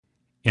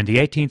In the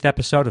 18th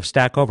episode of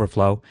Stack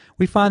Overflow,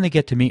 we finally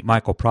get to meet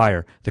Michael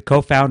Pryor, the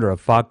co-founder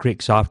of Fog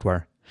Creek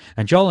Software.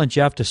 And Joel and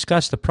Jeff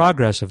discuss the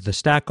progress of the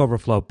Stack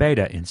Overflow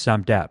beta in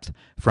some depth,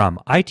 from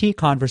IT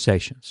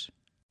Conversations.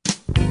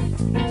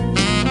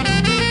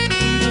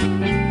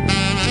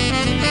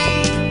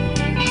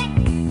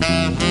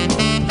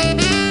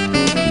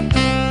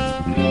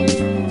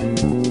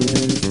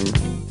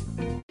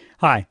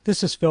 Hi,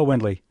 this is Phil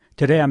Windley.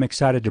 Today I'm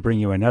excited to bring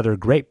you another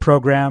great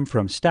program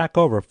from Stack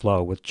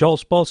Overflow with Joel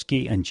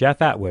Spolsky and Jeff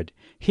Atwood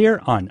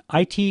here on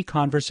IT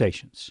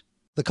Conversations.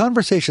 The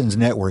Conversations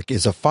Network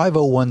is a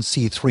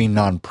 501c3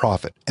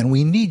 nonprofit, and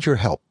we need your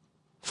help.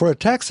 For a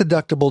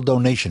tax-deductible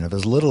donation of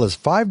as little as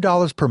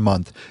 $5 per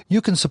month, you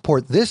can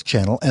support this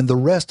channel and the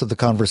rest of the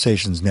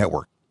Conversations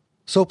Network.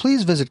 So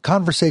please visit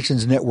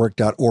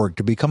conversationsnetwork.org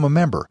to become a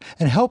member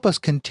and help us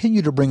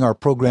continue to bring our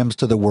programs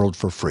to the world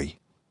for free.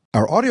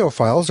 Our audio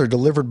files are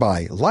delivered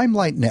by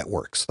Limelight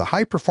Networks, the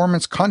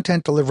high-performance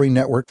content delivery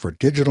network for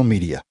digital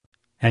media.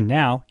 And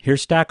now,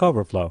 here's Stack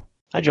Overflow.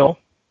 Hi, Joel.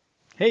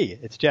 Hey,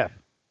 it's Jeff.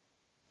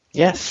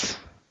 Yes,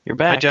 you're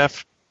back. Hi,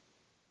 Jeff.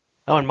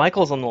 Oh, and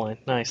Michael's on the line.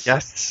 Nice.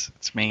 Yes,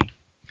 it's me.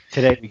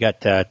 Today we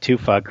got two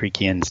Fog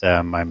Creekians.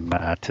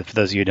 For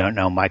those of you who don't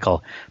know,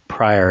 Michael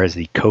Pryor is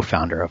the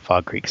co-founder of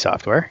Fog Creek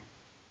Software.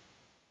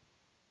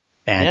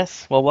 And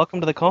yes, well, welcome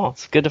to the call.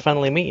 It's good to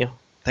finally meet you.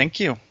 Thank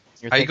you.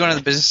 Are you going to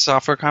the Business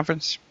Software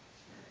Conference?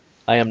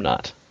 I am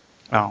not.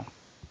 Oh,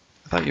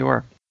 I thought you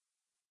were.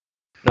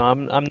 No,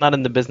 I'm not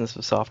in the business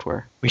of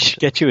software. We should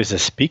get you as a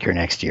speaker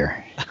next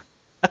year.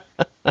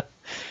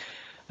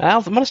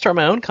 I'm going to start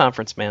my own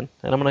conference, man,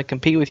 and I'm going to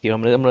compete with you.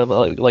 I'm going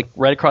to like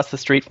right across the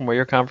street from where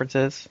your conference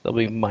is. That'll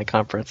be my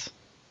conference.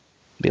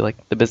 It'll be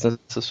like the Business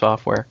of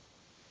Software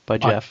by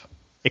Jeff.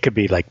 It could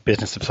be like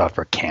Business of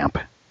Software Camp.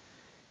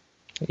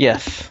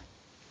 Yes,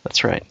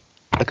 that's right.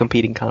 A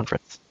competing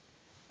conference.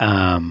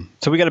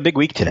 So we got a big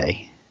week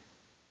today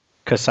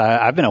because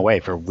I've been away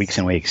for weeks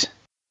and weeks.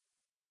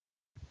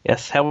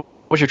 Yes. How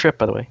was your trip,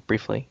 by the way,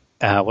 briefly?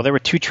 Well, there were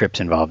two trips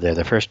involved there.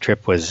 The first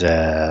trip was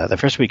the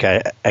first week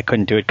I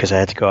couldn't do it because I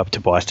had to go up to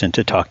Boston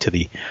to talk to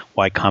the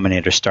Y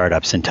Combinator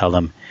startups and tell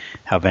them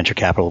how venture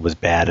capital was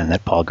bad and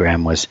that Paul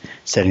Graham was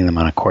setting them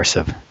on a course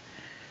of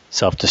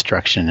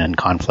self-destruction and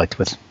conflict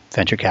with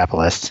venture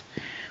capitalists,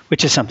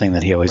 which is something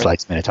that he always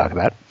likes me to talk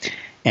about.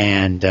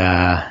 And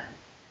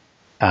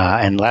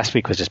last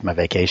week was just my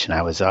vacation.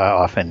 I was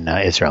off in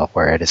Israel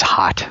where it is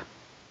hot.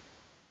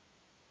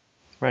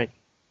 Right.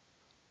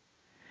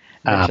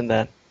 Mentioned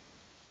that.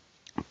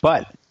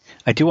 But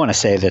I do want to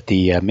say that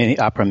the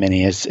Opera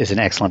Mini is an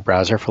excellent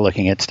browser for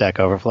looking at Stack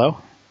Overflow.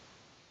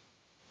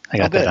 I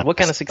got that. What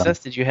kind of success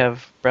did you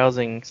have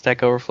browsing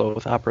Stack Overflow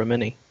with Opera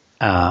Mini?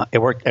 It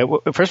worked.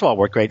 First of all, it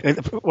worked great.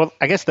 Well,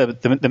 I guess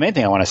the main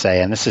thing I want to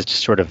say, and this is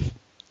just sort of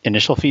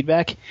initial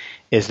feedback,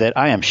 is that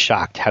I am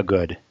shocked how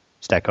good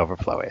Stack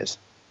Overflow is.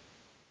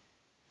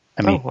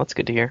 I mean, that's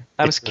good to hear.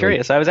 I was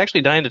curious. I was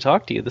actually dying to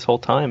talk to you this whole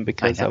time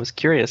because I was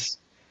curious.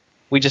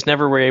 We just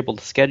never were able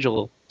to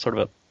schedule sort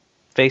of a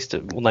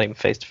not even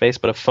face-to-face,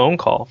 but a phone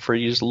call for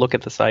you to just look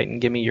at the site and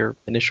give me your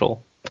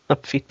initial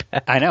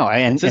feedback. I know.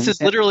 This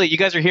is literally, you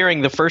guys are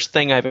hearing the first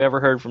thing I've ever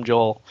heard from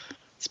Joel,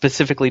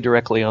 specifically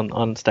directly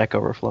on Stack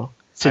Overflow.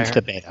 Since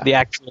the beta. The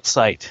actual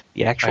site.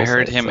 I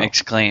heard him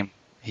exclaim.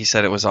 He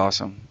said it was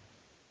awesome.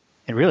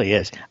 It really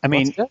is. I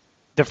mean,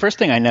 the first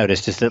thing I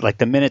noticed is that like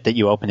the minute that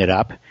you opened it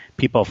up,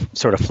 people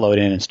sort of flowed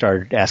in and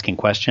started asking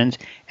questions,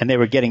 and they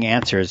were getting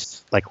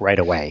answers like right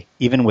away,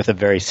 even with a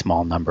very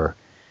small number.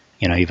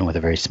 Even with a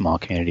very small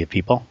community of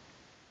people.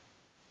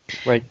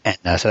 Right.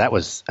 And so that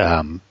was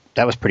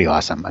pretty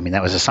awesome. I mean,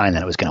 that was a sign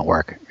that it was going to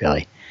work,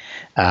 really.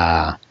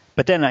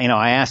 But then,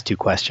 I asked two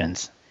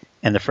questions.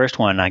 And the first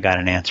one, I got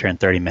an answer in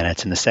 30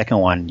 minutes. And the second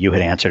one, you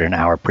had answered an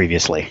hour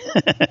previously,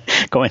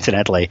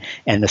 coincidentally.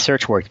 And the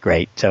search worked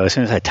great. So as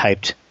soon as I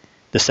typed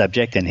the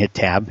subject and hit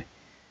tab,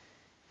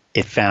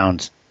 it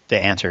found the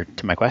answer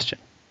to my question.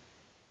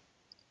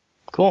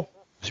 Cool.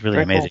 It was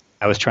really amazing. Cool.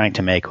 I was trying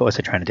to make, what was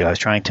I trying to do? I was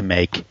trying to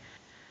make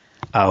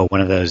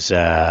one of those,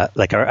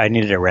 I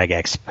needed a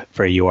regex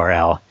for a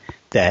URL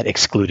that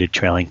excluded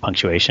trailing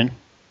punctuation.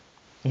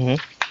 Mm-hmm.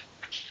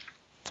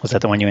 Was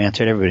that the one you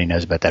answered? Everybody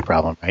knows about that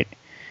problem, right?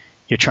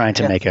 You're trying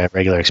to make a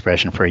regular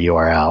expression for a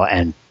URL,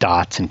 and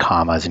dots and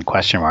commas and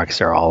question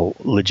marks are all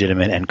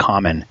legitimate and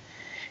common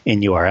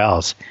in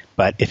URLs.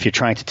 But if you're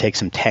trying to take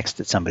some text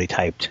that somebody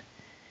typed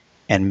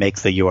and make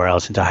the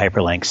URLs into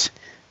hyperlinks,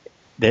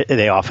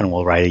 they often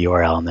will write a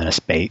URL and then a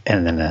space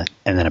and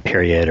then a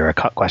period or a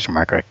question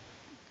mark or a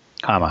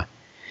comma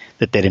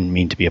that they didn't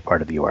mean to be a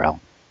part of the URL.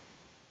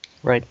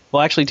 Right.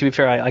 Well, actually, to be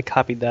fair, I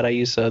copied that. I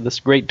use this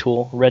great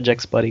tool,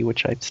 Regex Buddy,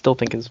 which I still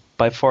think is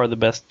by far the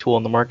best tool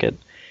on the market.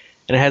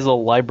 And it has a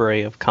little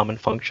library of common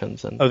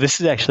functions. And this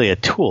is actually a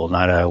tool,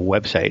 not a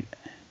website.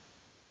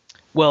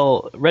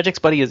 Well, Regex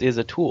Buddy is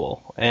a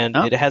tool, and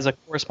it has a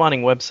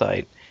corresponding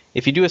website.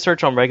 If you do a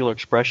search on regular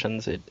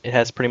expressions, it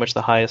has pretty much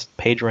the highest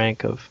page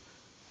rank of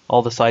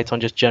all the sites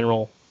on just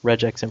general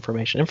regex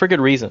information, and for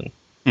good reason.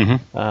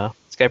 Mm-hmm.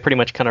 This guy pretty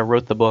much kind of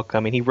wrote the book.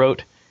 I mean,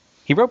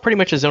 he He wrote pretty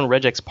much his own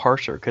regex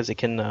parser because it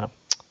can.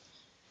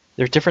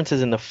 There's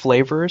differences in the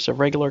flavors of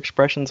regular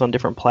expressions on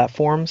different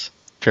platforms.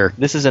 Sure.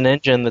 This is an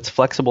engine that's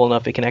flexible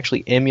enough it can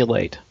actually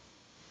emulate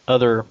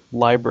other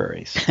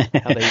libraries. How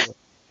they work.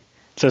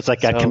 So it's like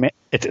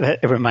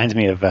it reminds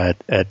me of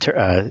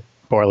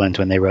Borland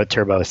when they wrote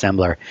Turbo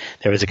Assembler.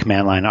 There was a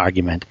command line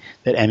argument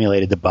that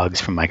emulated the bugs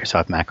from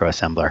Microsoft Macro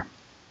Assembler.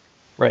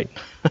 Right.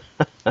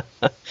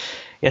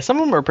 Yeah,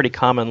 some of them are pretty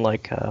common,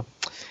 like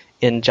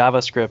in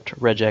JavaScript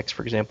regex,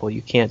 for example,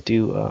 you can't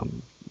do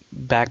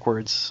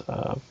backwards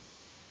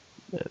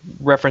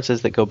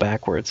references that go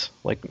backwards,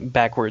 like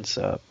backwards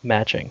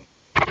matching.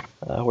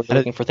 Where you're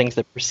looking for things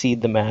that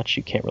precede the match,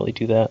 you can't really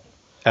do that.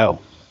 Oh.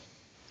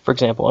 For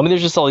example, I mean,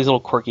 there's just all these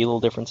little quirky little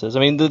differences. I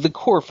mean, the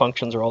core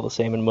functions are all the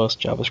same in most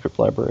JavaScript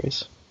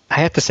libraries. I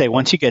have to say,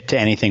 once you get to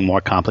anything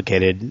more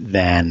complicated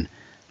than,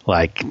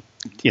 like,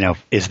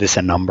 is this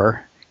a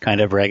number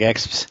kind of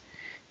regex,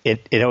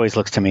 it always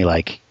looks to me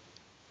like,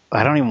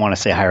 I don't even want to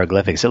say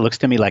hieroglyphics. It looks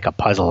to me like a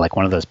puzzle, like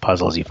one of those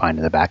puzzles you find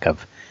in the back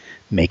of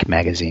Make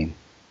magazine.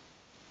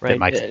 Right.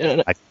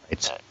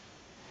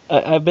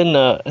 I've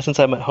been, since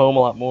I'm at home a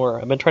lot more,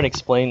 I've been trying to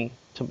explain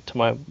to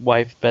my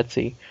wife,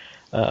 Betsy,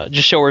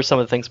 just show her some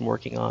of the things I'm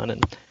working on.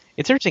 And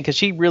it's interesting because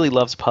she really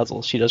loves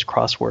puzzles. She does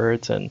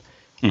crosswords and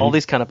all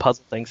these kind of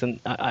puzzle things. And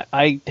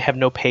I have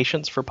no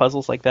patience for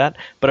puzzles like that.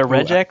 But a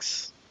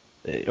regex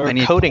or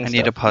coding stuff. I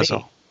need a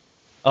puzzle.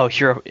 Oh,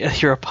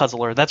 you're a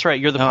puzzler. That's right.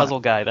 You're the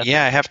puzzle guy.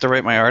 I have to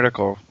write my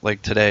article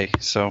like today.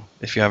 So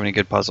if you have any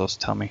good puzzles,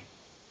 tell me.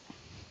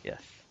 Yes,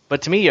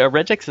 but to me, a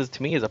regex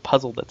is a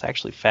puzzle that's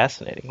actually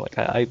fascinating. Like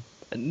I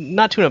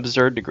not to an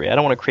absurd degree. I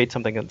don't want to create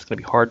something that's going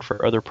to be hard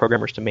for other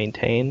programmers to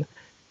maintain.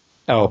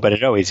 Oh, but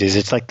it always is.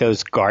 It's like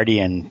those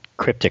Guardian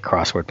cryptic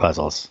crossword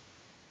puzzles.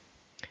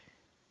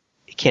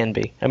 It can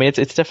be. I mean,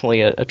 it's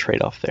definitely a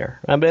trade-off there.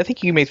 But I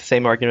think you can make the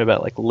same argument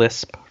about like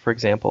Lisp, for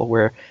example,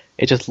 where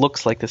it just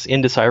looks like this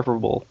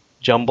indecipherable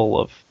jumble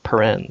of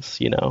parens,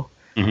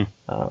 Mm-hmm.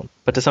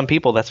 But to some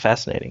people, that's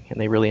fascinating,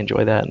 and they really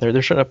enjoy that. And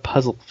there's sort of a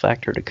puzzle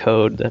factor to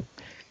code that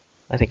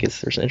I think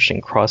there's an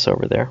interesting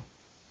crossover there.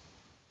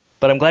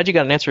 But I'm glad you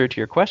got an answer to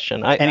your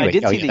question. I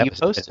did see that you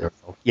posted.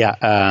 Yeah,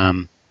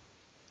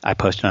 I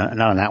posted not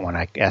on that one.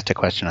 I asked a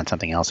question on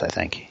something else, I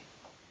think.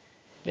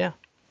 Yeah.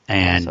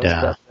 And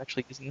so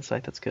actually using the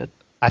site, that's good.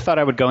 I thought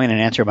I would go in and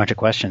answer a bunch of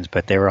questions,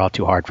 but they were all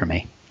too hard for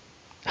me.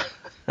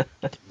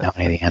 Didn't know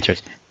any of the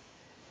answers.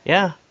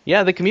 Yeah,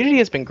 the community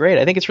has been great.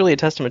 I think it's really a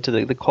testament to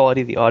the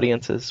quality of the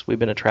audiences we've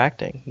been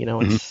attracting.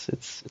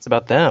 It's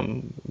about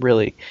them,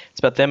 really. It's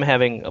about them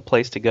having a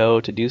place to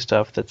go to do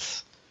stuff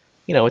that's,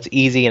 it's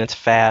easy and it's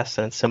fast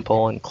and it's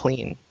simple and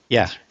clean.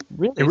 Yeah.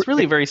 It's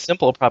really a very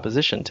simple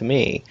proposition to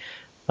me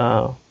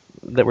that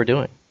we're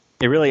doing.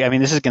 It really, I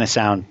mean, this is going to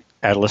sound,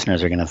 our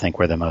listeners are going to think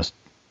we're the most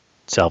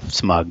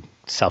self-smug,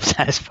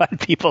 self-satisfied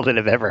people that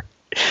have ever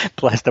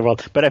blessed the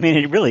world. But I mean,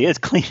 it really is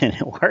clean and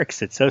it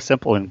works. It's so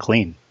simple and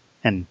clean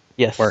and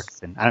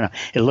works. And I don't know,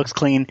 it looks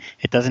clean.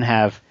 It doesn't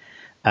have,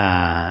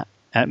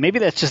 maybe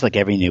that's just like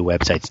every new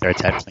website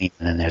starts out clean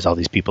and then there's all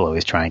these people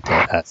always trying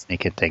to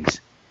sneak in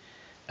things.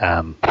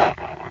 I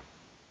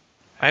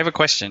have a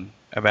question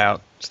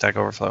about Stack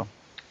Overflow,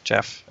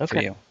 Jeff, for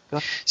you.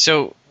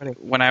 So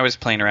when I was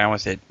playing around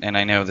with it, and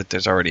I know that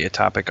there's already a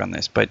topic on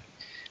this, but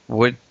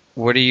what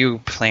are you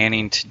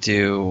planning to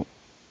do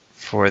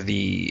for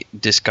the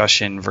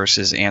discussion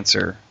versus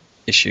answer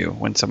issue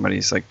when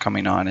somebody's like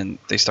coming on and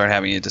they start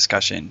having a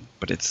discussion,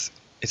 but it's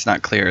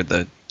not clear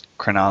the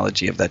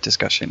chronology of that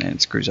discussion and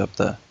it screws up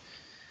the.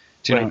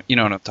 You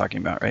know what I'm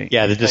talking about, right?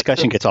 Yeah, the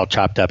discussion gets all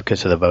chopped up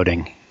because of the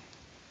voting.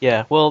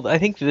 Yeah, well, I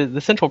think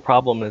the central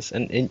problem is,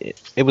 and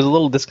it was a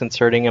little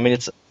disconcerting. I mean,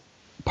 it's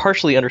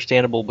partially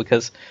understandable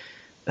because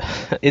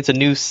it's a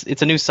new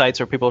site,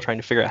 so people are trying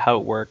to figure out how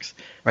it works.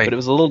 Right. But it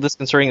was a little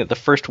disconcerting that the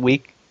first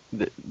week,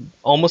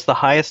 almost the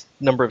highest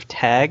number of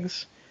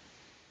tags,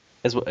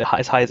 as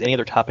high as any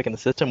other topic in the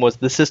system, was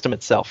the system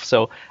itself.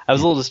 So I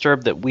was a little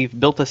disturbed that we've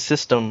built a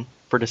system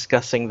for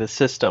discussing the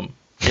system.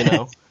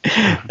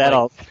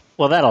 That'll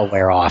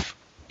wear off.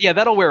 Yeah,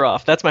 that'll wear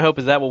off. That's my hope,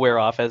 is that will wear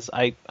off, as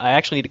I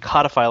actually need to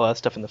codify a lot of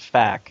stuff in the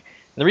FAQ.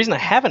 And the reason I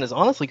haven't is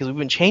honestly because we've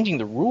been changing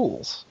the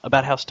rules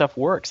about how stuff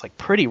works like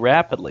pretty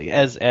rapidly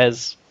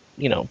as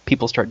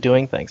people start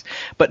doing things.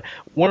 But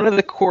one of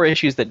the core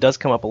issues that does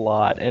come up a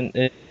lot,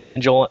 and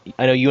Joel,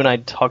 I know you and I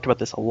talked about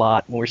this a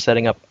lot when we were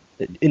setting up,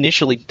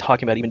 initially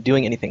talking about even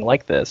doing anything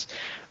like this,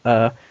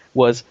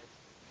 was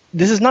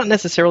this is not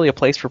necessarily a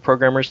place for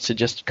programmers to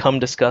just come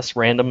discuss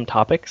random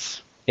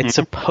topics. It's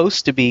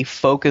supposed to be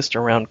focused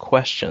around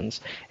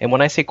questions. And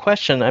when I say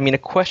question, I mean a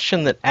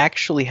question that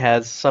actually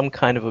has some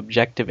kind of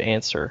objective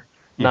answer.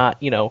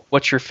 Not,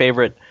 what's your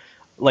favorite,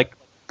 like,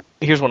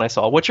 here's one I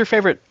saw. What's your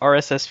favorite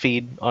RSS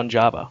feed on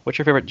Java? What's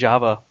your favorite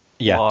Java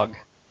blog?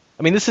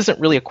 I mean, this isn't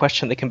really a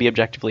question that can be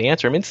objectively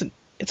answered. I mean,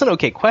 it's an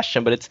okay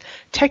question, but it's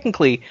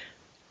technically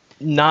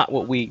not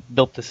what we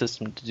built the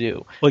system to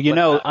do. Well,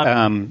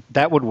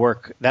 that would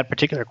work. That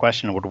particular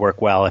question would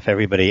work well if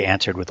everybody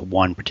answered with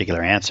one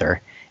particular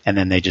answer, and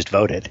then they just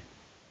voted.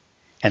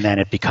 And then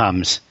it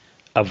becomes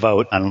a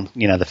vote on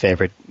the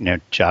favorite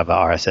Java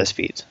RSS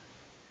feeds.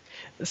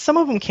 Some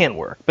of them can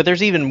work, but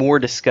there's even more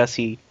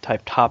discussy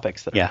type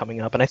topics that are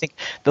coming up. And I think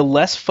the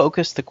less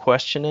focused the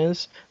question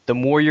is, the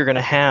more you're going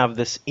to have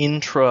this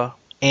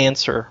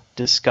intra-answer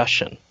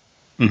discussion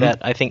that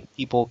I think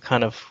people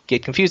kind of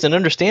get confused, and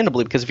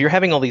understandably, because if you're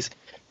having all these,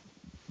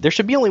 there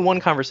should be only one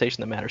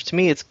conversation that matters. To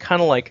me, it's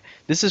kind of like,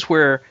 this is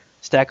where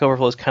Stack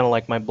Overflow is kind of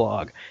like my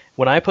blog.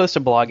 When I post a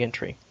blog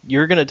entry,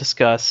 you're going to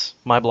discuss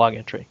my blog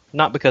entry.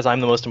 Not because I'm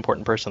the most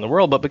important person in the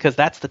world, but because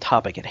that's the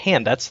topic at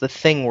hand. That's the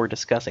thing we're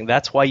discussing.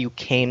 That's why you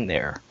came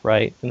there,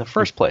 right? In the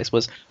first place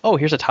was, oh,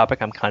 here's a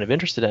topic I'm kind of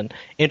interested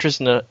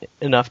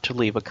enough to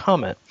leave a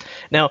comment.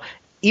 Now,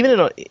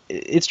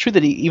 it's true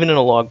that even in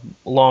a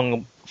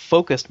long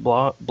focused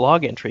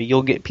blog entry,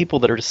 you'll get people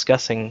that are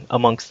discussing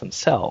amongst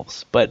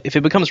themselves. But if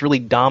it becomes really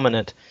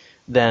dominant,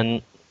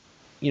 then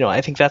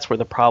I think that's where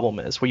the problem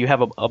is, where you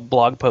have a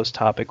blog post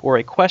topic or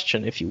a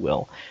question, if you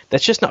will,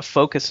 that's just not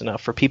focused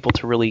enough for people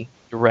to really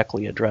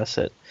directly address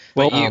it.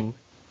 Well,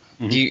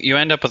 you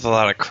end up with a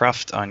lot of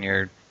cruft on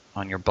your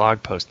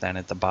blog post then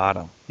at the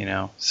bottom,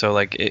 So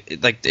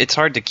it's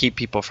hard to keep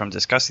people from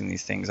discussing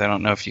these things. I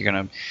don't know if you're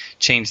going to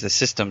change the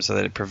system so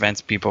that it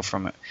prevents people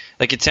from it.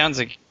 It sounds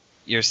like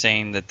you're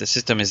saying that the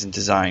system isn't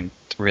designed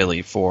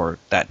really for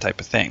that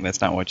type of thing.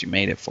 That's not what you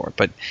made it for.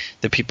 But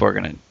the people are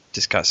going to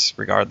discuss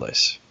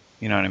regardless.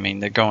 You know what I mean?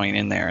 They're going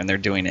in there and they're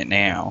doing it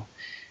now.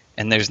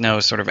 And there's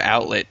no sort of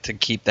outlet to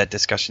keep that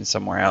discussion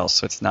somewhere else,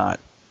 so it's not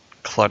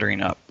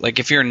cluttering up.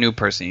 If you're a new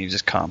person, you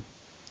just come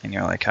and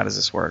you're like, how does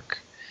this work?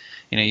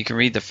 You can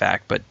read the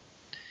fact, but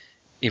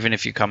even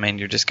if you come in,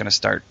 you're just going to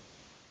start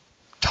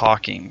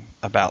talking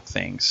about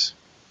things.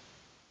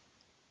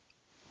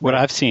 What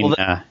I've seen,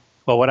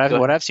 what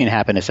I've seen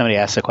happen is somebody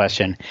asks a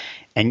question,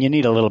 and you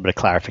need a little bit of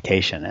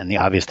clarification, and the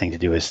obvious thing to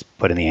do is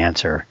put in the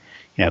answer.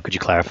 Could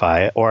you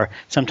clarify? Or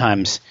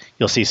sometimes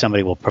you'll see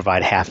somebody will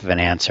provide half of an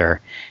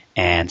answer,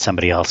 and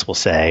somebody else will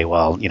say,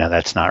 well,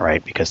 that's not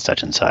right because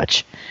such and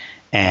such.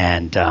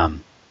 And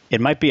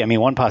it might be,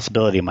 one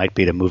possibility might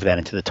be to move that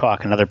into the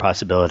talk. Another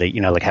possibility,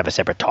 have a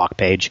separate talk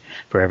page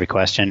for every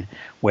question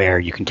where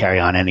you can carry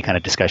on any kind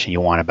of discussion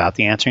you want about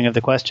the answering of the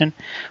question.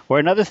 Or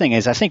another thing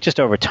is, I think just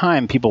over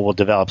time, people will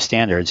develop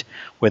standards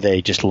where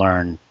they just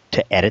learn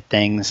to edit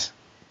things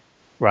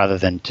rather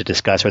than to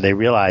discuss, or they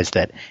realize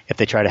that if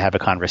they try to have a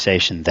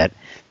conversation, that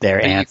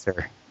their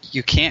answer.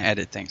 You can't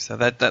edit things. So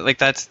I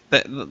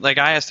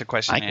asked a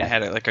question and I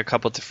had a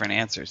couple different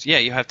answers. Yeah,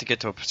 you have to get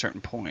to a certain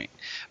point.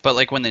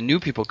 But when the new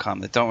people come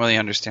that don't really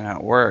understand how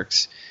it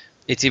works,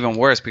 it's even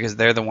worse because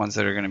they're the ones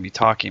that are going to be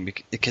talking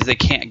because they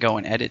can't go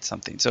and edit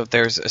something. So if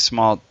there's a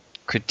small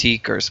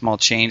critique or a small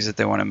change that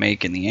they want to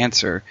make in the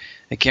answer,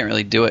 they can't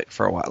really do it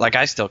for a while.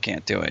 I still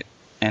can't do it.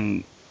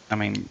 And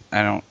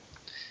I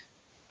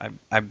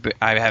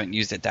haven't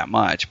used it that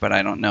much, but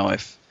I don't know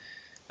if.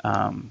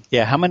 How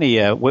many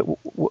how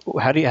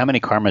many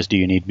karmas do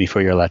you need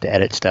before you're allowed to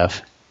edit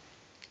stuff?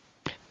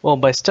 Well,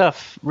 by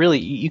stuff, really,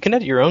 you can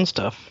edit your own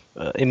stuff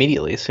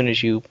immediately as soon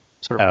as you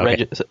sort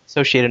of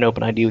associate an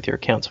open ID with your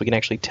account, so we can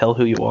actually tell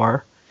who you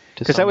are.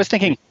 Because I was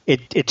thinking,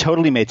 it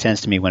totally made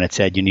sense to me when it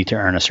said you need to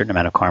earn a certain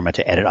amount of karma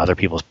to edit other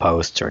people's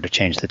posts or to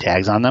change the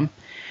tags on them.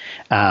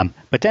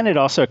 But then it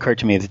also occurred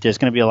to me that there's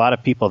going to be a lot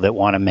of people that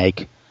want to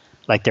make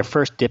their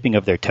first dipping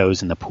of their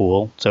toes in the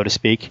pool, so to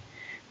speak,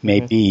 may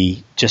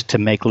be just to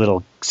make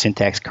little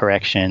syntax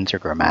corrections or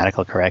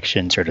grammatical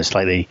corrections or to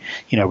slightly,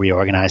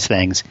 reorganize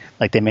things.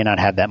 They may not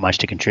have that much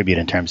to contribute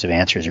in terms of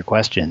answers or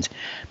questions,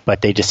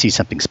 but they just see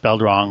something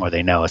spelled wrong, or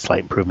they know a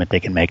slight improvement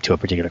they can make to a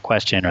particular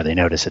question, or they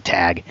notice a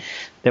tag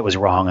that was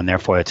wrong and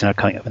therefore it's not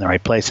coming up in the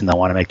right place and they'll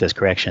want to make those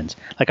corrections.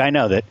 I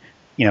know that,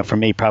 for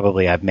me,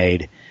 probably I've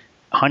made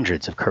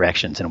hundreds of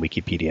corrections in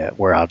Wikipedia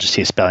where I'll just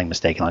see a spelling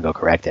mistake and I'll go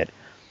correct it.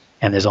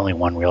 And there's only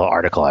one real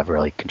article I've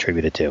really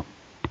contributed to.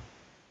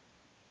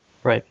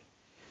 Right.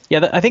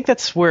 Yeah, I think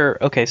that's where,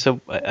 so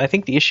I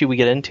think the issue we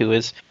get into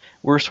is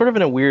we're sort of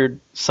in a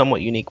weird,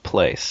 somewhat unique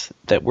place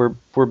that we're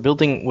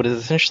building what is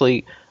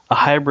essentially a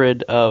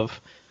hybrid of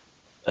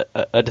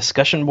a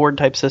discussion board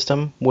type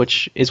system,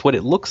 which is what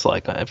it looks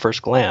like at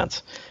first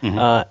glance,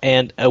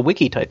 and a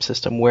wiki type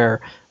system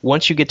where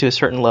once you get to a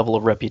certain level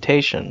of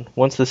reputation,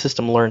 once the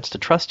system learns to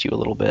trust you a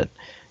little bit,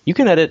 you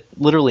can edit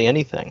literally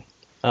anything.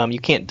 You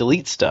can't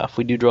delete stuff.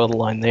 We do draw the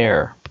line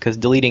there because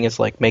deleting is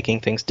like making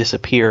things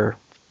disappear,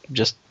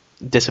 just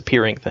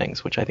disappearing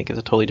things, which I think is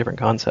a totally different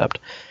concept.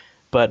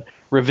 But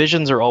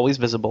revisions are always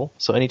visible.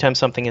 So anytime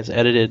something is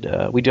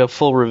edited, we do have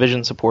full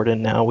revision support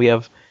in now. We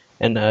have,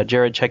 and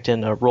Jared checked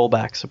in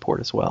rollback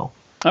support as well.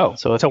 Oh,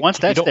 so once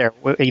that's there,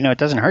 it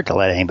doesn't hurt to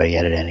let anybody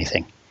edit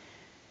anything.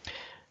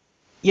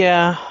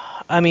 Yeah,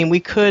 we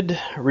could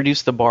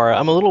reduce the bar.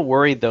 I'm a little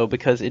worried though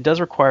because it does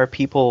require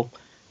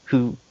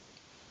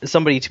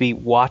somebody to be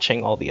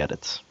watching all the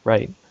edits,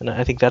 right? And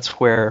I think that's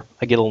where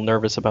I get a little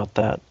nervous about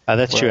that.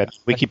 That's true.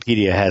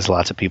 Wikipedia has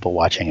lots of people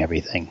watching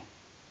everything.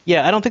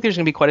 Yeah, I don't think there's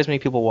going to be quite as many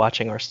people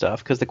watching our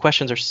stuff because the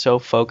questions are so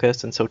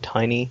focused and so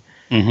tiny.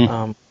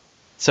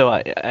 So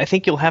I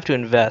think you'll have to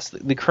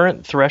invest. The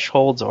current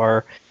thresholds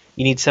are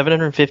You need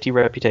 750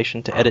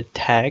 reputation to edit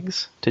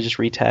tags, to just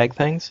retag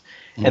things,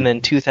 and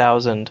then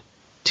 2,000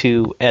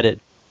 to edit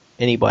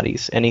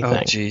anybody's anything.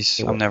 Oh,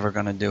 jeez. I'm never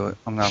going to do it.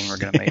 I'm never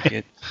going to make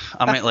it.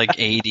 I'm at like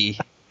 80.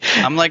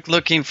 I'm like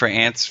looking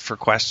for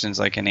questions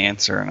I can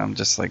answer, and I'm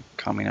just like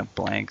coming up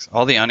blanks.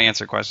 All the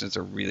unanswered questions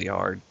are really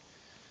hard.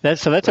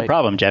 That's right. A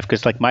problem, Jeff,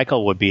 because like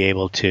Michael would be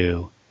able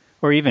to,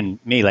 or even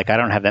me, like I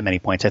don't have that many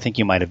points. I think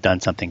you might have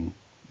done something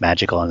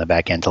magical on the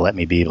back end to let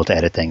me be able to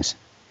edit things.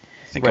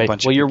 I think a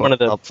bunch of people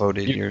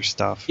upvoted your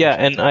stuff. Yeah,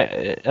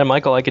 and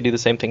Michael, I could do the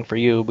same thing for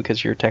you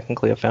because you're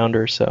technically a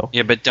founder. So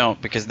yeah, but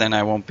don't, because then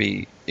I won't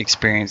be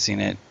experiencing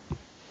it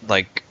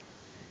like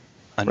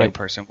a new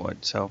person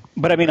would. So,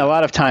 but I mean, a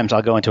lot of times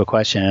I'll go into a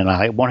question and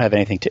I won't have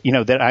anything to,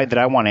 that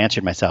I want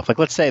answered myself. Like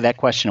let's say that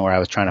question where I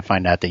was trying to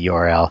find out the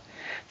URL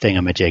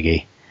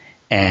thingamajiggy,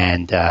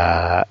 and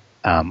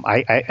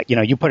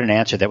you put an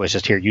answer that was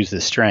just here, use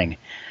this string.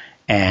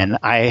 And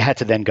I had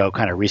to then go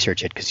kind of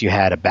research it because you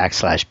had a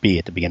 \b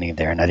at the beginning of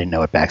there, and I didn't know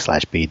what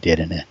 \b did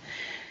in a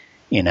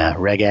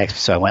regex.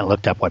 So I went and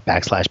looked up what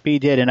 \b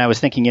did, and I was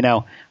thinking,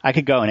 I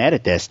could go and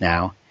edit this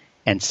now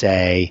and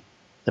say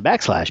the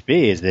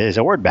 \b is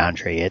a word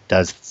boundary. It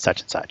does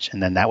such and such,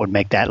 and then that would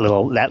make that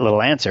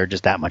little answer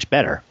just that much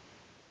better.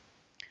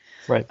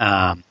 Right.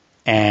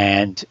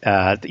 That's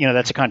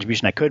a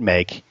contribution I could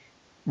make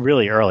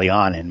really early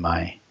on in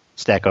my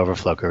Stack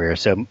Overflow career.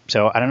 So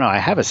I don't know. I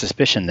have a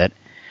suspicion that.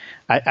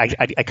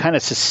 I kind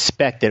of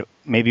suspect that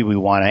maybe we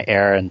want to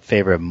err in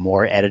favor of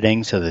more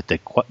editing, so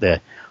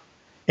that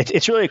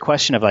it's really a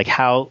question of like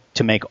how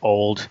to make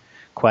old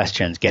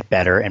questions get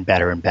better and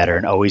better and better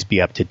and always be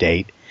up to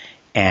date.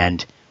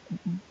 And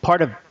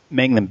part of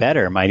making them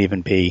better might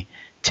even be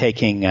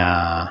taking 3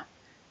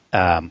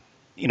 or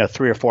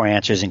 4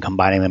 answers and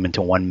combining them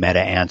into one meta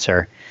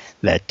answer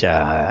that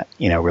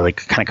really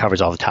kind of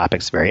covers all the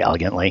topics very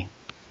elegantly.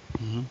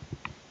 Mm-hmm.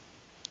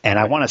 And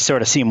I want to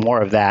sort of see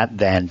more of that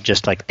than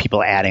just like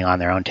people adding on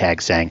their own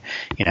tags saying,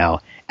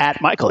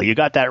 at Michael, you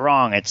got that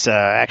wrong. It's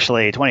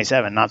actually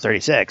 27, not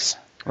 36.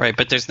 Right,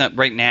 but there's no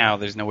way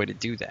to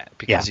do that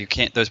because you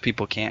can't. Those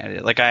people can't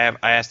edit. Like I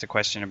asked a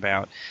question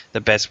about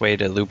the best way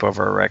to loop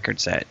over a record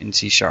set in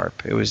C#.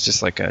 It was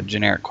just like a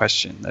generic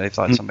question that I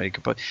thought somebody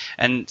could put,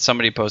 and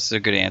somebody posted a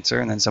good answer,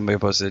 and then somebody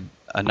posted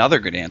another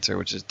good answer,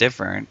 which is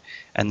different,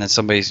 and then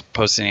somebody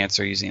posted an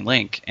answer using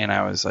link, and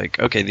I was like,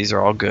 okay, these are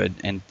all good,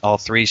 and all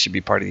 3 should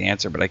be part of the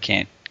answer, but I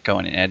can't go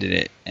in and edit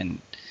it, and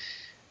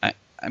I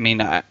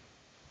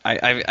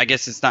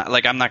guess it's not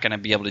like I'm not going to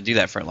be able to do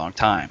that for a long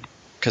time.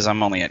 Because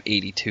I'm only at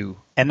 82.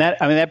 And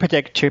that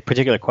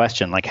particular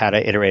question, like how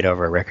to iterate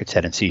over a record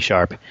set in C#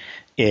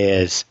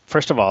 is,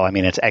 first of all,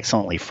 it's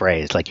excellently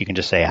phrased. Like you can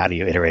just say, how do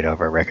you iterate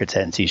over a record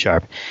set in C#?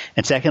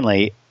 And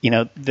secondly,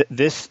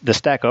 the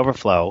Stack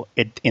Overflow,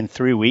 in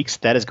 3 weeks,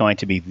 that is going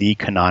to be the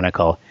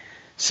canonical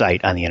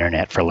site on the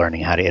internet for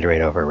learning how to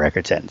iterate over a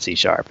record set in C#.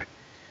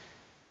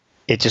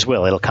 It just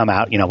will. It'll come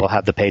out. We'll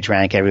have the page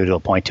rank. Everybody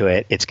will point to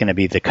it. It's going to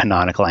be the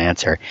canonical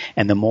answer.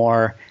 And the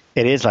more...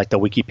 It is like the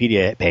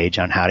Wikipedia page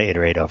on how to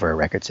iterate over a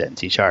record set in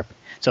C#. So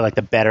like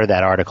the better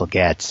that article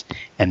gets,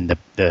 and the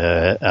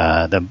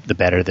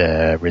better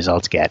the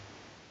results get.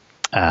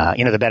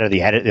 The better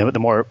the edit, the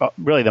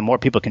more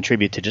people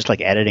contribute to just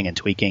like editing and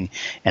tweaking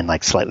and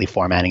like slightly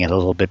formatting it a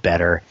little bit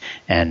better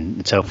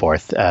and so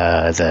forth.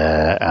 That's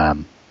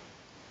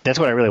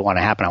what I really want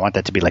to happen. I want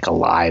that to be like a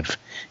live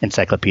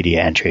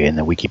encyclopedia entry in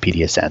the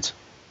Wikipedia sense.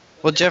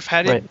 Well, Jeff,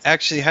 how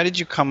did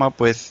you come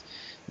up with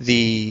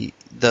the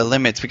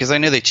limits? Because I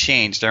know they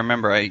changed. I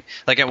remember at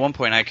one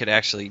point I could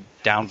actually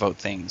downvote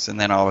things, and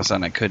then all of a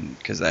sudden I couldn't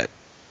because that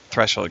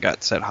threshold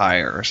got set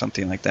higher or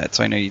something like that.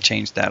 So I know you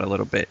changed that a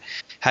little bit.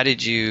 How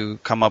did you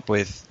come up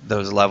with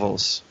those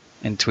levels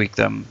and tweak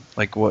them?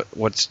 Like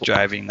what's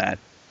driving that?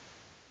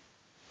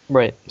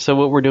 Right. So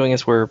what we're doing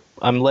is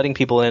I'm letting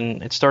people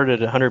in. It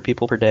started at 100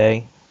 people per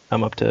day.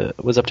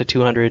 Was up to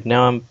 200.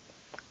 Now I'm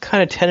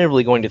kind of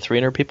tentatively going to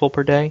 300 people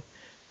per day.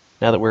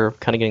 Now that we're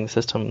kind of getting the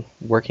system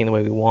working the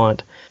way we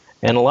want.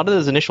 And a lot of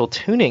those initial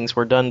tunings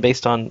were done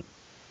based on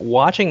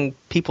watching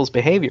people's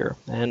behavior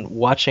and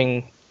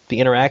watching the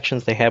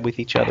interactions they had with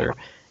each other.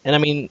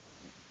 And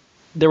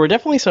there were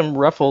definitely some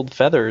ruffled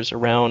feathers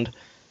around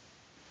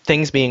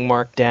things being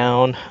marked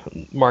down,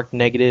 marked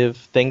negative,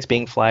 things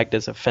being flagged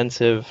as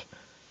offensive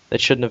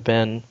that shouldn't have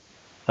been.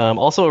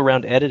 Also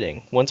around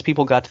editing. Once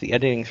people got to the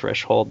editing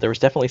threshold, there was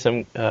definitely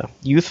some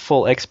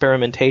youthful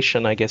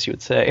experimentation, I guess you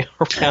would say,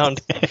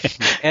 around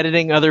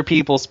editing other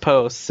people's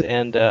posts.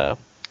 And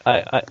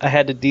I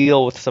had to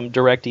deal with some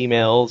direct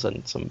emails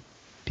and some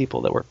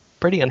people that were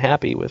pretty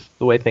unhappy with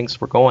the way things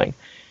were going.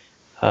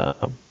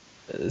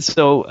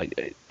 So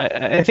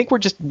I think we're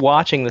just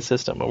watching the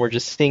system, and we're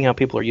just seeing how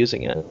people are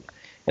using it.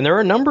 And there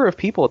are a number of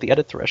people at the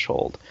edit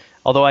threshold.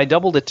 Although I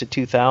doubled it to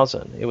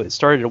 2,000. It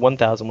started at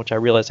 1,000, which I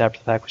realized after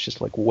the fact was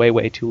just like way,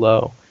 way too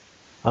low.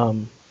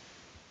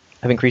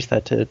 I've increased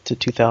that to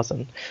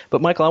 2,000.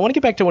 But Michael, I want to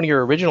get back to one of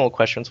your original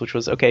questions, which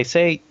was, okay,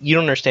 say you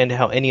don't understand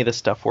how any of this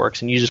stuff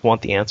works and you just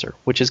want the answer,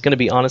 which is going to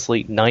be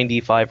honestly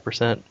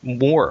 95%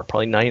 more,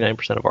 probably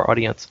 99% of our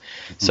audience.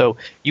 Mm-hmm. So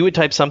you would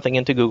type something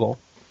into Google,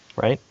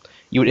 right?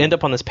 You would end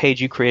up on this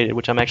page you created,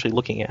 which I'm actually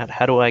looking at.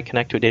 How do I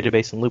connect to a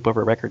database and loop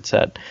over a record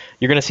set?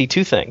 You're going to see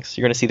two things.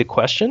 You're going to see the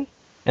question,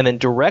 and then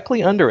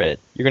directly under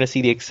it, you're going to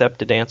see the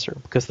accepted answer,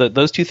 because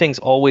those two things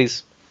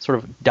always sort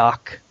of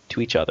dock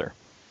to each other,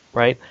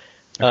 right?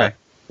 Okay.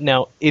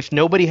 Now, if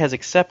nobody has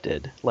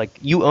accepted, like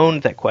you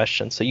owned that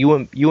question, so you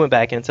went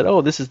back in and said,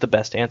 oh, this is the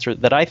best answer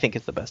that I think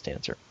is the best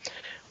answer.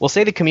 Well,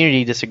 say the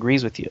community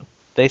disagrees with you.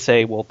 They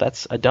say, well,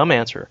 that's a dumb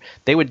answer.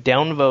 They would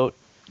downvote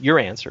your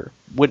answer.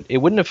 It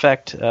wouldn't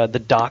affect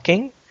the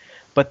docking,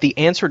 but the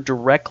answer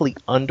directly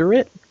under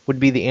it would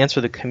be the answer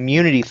the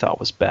community thought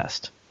was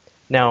best.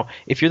 Now,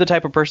 if you're the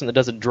type of person that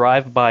does a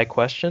drive-by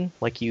question,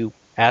 like you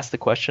ask the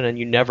question and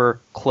you never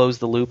close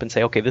the loop and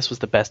say, okay, this was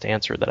the best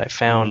answer that I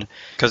found.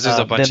 Because there's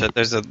a bunch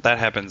that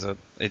happens.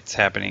 It's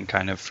happening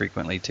kind of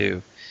frequently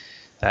too.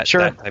 That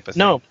type of thing.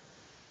 No,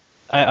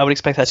 I would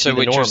expect that to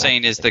be the norm. So what you're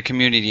saying is the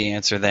community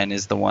answer then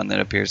is the one that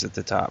appears at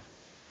the top.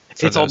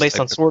 It's all based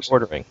on sort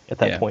ordering at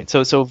that point.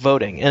 So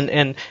voting.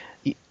 And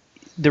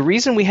the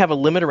reason we have a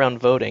limit around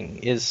voting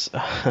is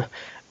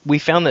we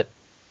found that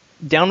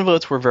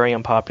downvotes were very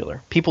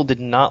unpopular. People did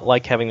not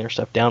like having their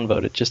stuff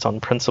downvoted just on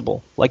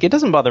principle. Like, it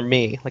doesn't bother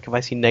me. Like, if I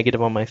see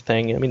negative on my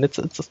thing, I mean, it's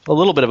a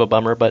little bit of a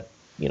bummer, but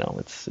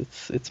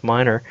it's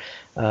minor.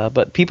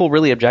 But people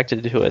really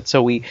objected to it.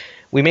 So we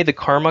made the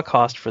karma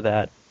cost for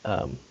that.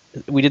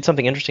 We did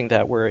something interesting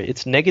where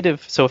it's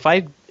negative. So if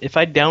I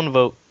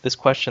downvote this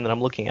question that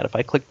I'm looking at, if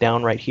I click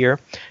down right here,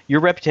 your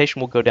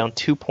reputation will go down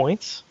 2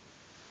 points,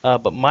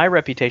 but my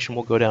reputation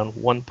will go down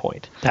 1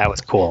 point. That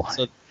was cool.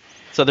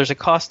 So there's a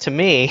cost to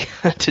me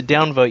to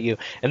downvote you,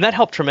 and that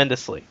helped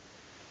tremendously.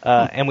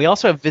 And we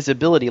also have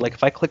visibility. Like,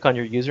 if I click on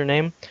your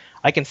username,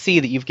 I can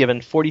see that you've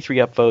given 43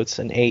 upvotes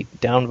and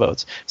 8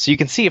 downvotes. So you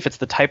can see if it's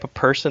the type of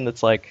person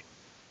that's like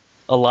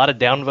a lot of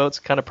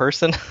downvotes kind of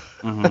person,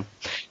 mm-hmm.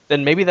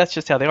 then maybe that's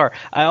just how they are.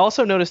 I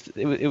also noticed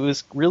it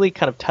was really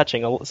kind of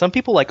touching. Some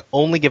people like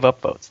only give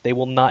upvotes. They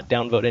will not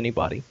downvote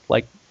anybody.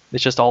 Like,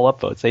 it's just all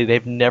upvotes.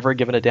 They've never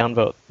given a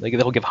downvote. Like,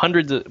 they'll give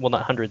hundreds, well,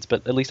 not hundreds,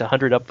 but at least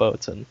 100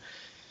 upvotes. And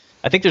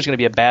I think there's going to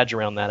be a badge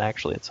around that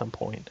actually at some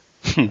point.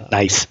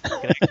 Nice.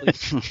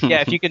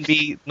 If you can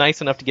be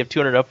nice enough to give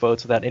 200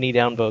 upvotes without any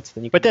downvotes,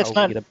 then you can. But that's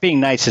not being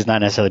nice. Is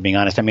not necessarily being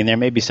honest. I mean, there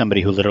may be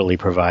somebody who literally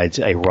provides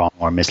a wrong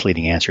or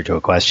misleading answer to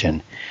a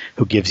question,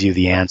 who gives you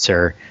the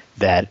answer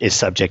that is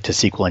subject to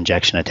SQL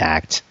injection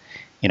attacks,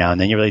 and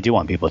then you really do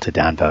want people to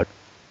downvote.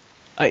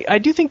 I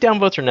do think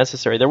downvotes are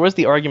necessary. There was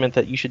the argument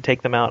that you should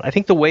take them out. I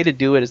think the way to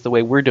do it is the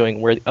way we're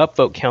doing, where the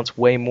upvote counts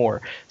way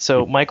more.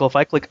 So, Michael, if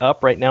I click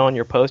up right now on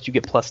your post, you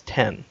get plus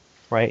 10,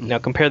 right? Mm-hmm. Now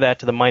compare that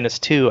to the minus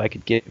 2 I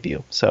could give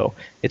you. So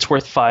it's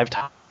worth 5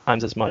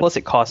 times as much. Plus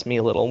it costs me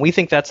a little. And we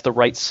think that's the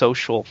right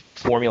social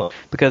formula,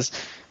 because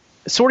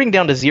sorting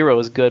down to 0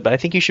 is good, but I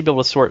think you should be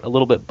able to sort a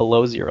little bit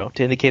below 0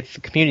 to indicate that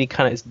the community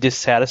kind of is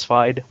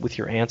dissatisfied with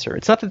your answer.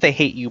 It's not that they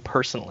hate you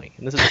personally,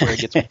 and this is where it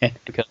gets weird,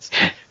 because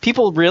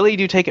people really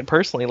do take it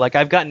personally. Like,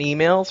 I've gotten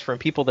emails from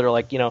people that are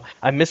like,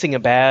 I'm missing a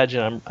badge,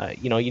 and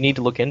you need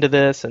to look into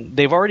this, and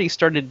they've already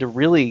started to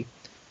really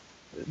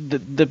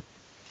the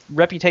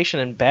reputation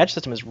and badge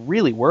system is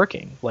really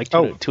working, like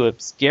to a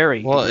scary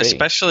degree.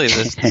 Especially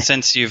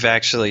since you've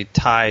actually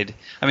tied.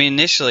 I mean,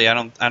 initially, I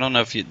don't know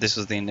if this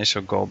was the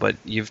initial goal, but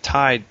you've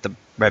tied the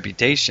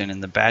reputation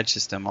and the badge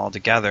system all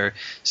together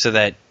so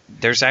that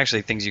there's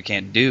actually things you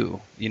can't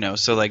do.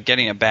 So like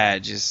getting a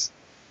badge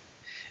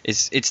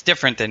it's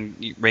different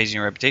than raising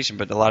your reputation,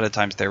 but a lot of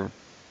times they're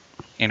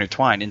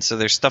intertwined, and so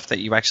there's stuff that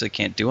you actually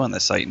can't do on the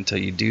site until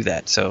you do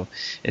that. So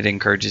it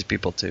encourages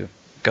people to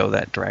go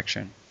that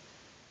direction.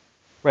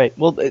 Right.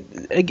 Well,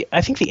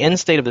 I think the end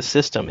state of the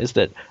system is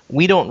that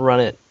we don't run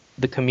it;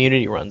 the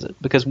community runs it,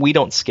 because we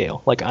don't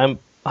scale. Like,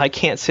 I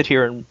can't sit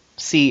here and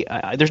see.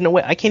 There's no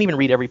way I can't even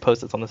read every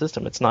post that's on the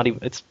system.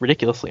 It's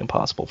ridiculously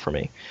impossible for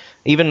me.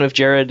 Even if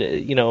Jared,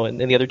 and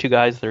the other 2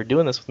 guys that are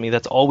doing this with me,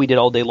 that's all we did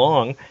all day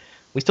long,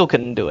 we still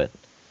couldn't do it.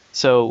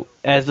 So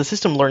as the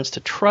system learns to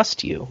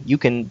trust you, you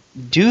can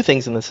do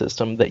things in the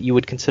system that you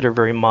would consider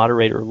very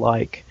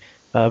moderator-like,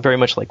 very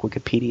much like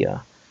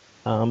Wikipedia.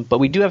 But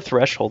we do have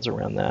thresholds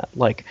around that.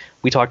 Like,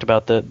 we talked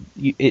about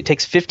it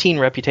takes 15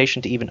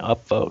 reputation to even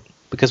upvote,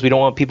 because we don't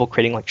want people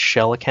creating like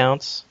shell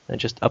accounts and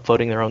just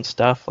upvoting their own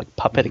stuff, like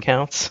puppet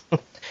accounts.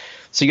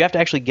 So you have to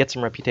actually get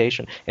some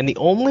reputation. And the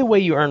only way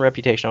you earn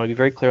reputation, I want to be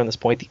very clear on this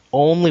point, the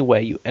only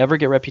way you ever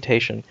get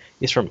reputation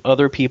is from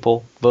other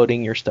people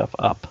voting your stuff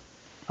up.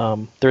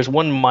 There's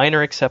one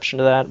minor exception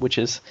to that, which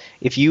is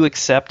if you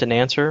accept an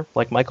answer,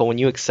 like Michael, when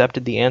you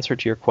accepted the answer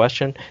to your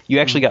question, you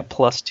actually got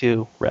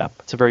 +2 rep.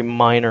 It's a very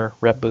minor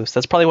rep boost.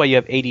 That's probably why you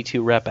have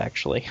 82 rep,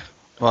 actually.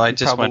 Well, I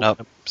just went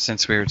up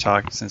since we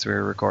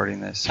were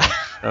recording this. So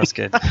that was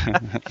good.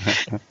 I'm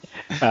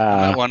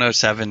at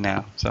 107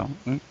 now. So.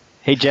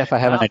 Hey, Jeff, I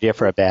have an idea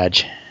for a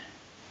badge.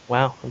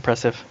 Wow,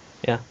 impressive.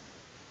 Yeah.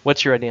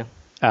 What's your idea?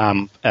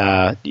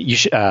 You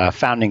should,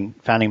 founding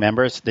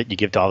members that you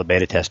give to all the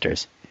beta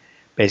testers.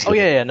 Basically,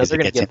 no, they're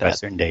going to get that by a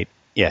certain date.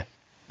 Yeah,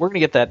 we're going to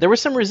get that. There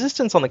was some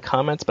resistance on the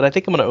comments, but I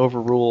think I'm going to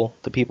overrule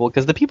the people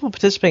because the people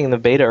participating in the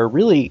beta are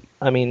really,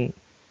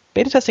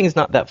 beta testing is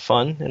not that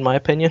fun, in my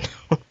opinion.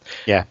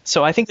 Yeah.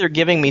 So I think they're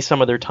giving me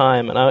some of their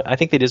time, and I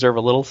think they deserve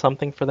a little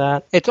something for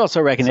that. It's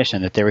also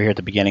recognition that they were here at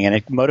the beginning, and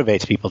it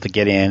motivates people to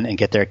get in and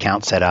get their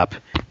account set up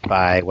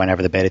by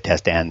whenever the beta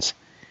test ends.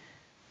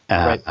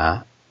 Right.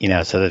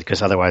 So that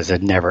because otherwise they're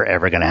never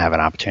ever going to have an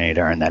opportunity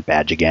to earn that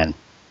badge again.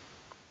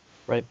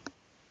 Right.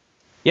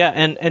 Yeah,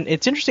 and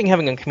it's interesting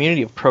having a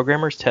community of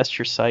programmers test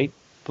your site.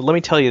 But let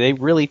me tell you, they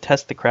really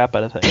test the crap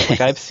out of things. Like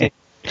I've seen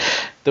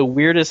the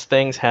weirdest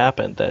things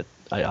happen that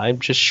I'm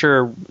just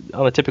sure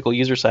on a typical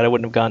user site I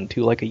wouldn't have gotten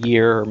to like a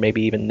year or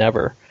maybe even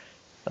never.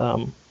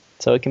 So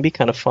it can be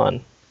kind of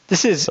fun.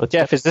 This is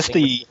Jeff. Is this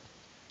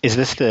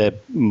the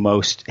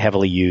most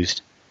heavily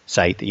used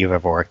site that you've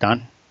ever worked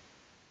on?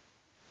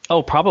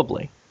 Oh,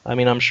 probably.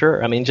 I'm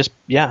sure.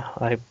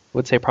 I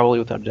would say probably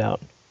without a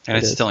doubt. And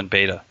it's still in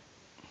beta.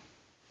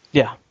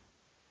 Yeah.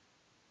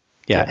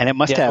 Yeah, and it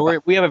must have.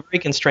 We have a very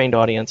constrained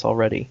audience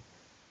already.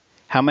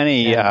 How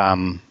many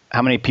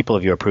people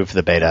have you approved for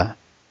the beta?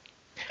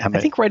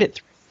 I think right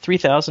at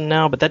 3,000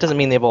 now, but that doesn't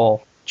mean they've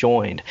all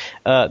joined.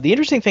 The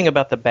interesting thing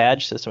about the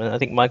badge system, and I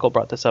think Michael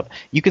brought this up,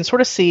 you can sort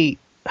of see,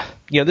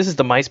 this is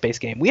the MySpace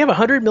game. We have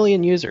 100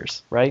 million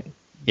users, right?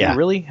 Yeah. Do you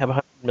really have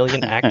 100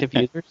 million active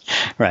users?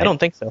 Right. I don't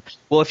think so.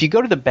 Well, if you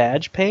go to the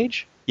badge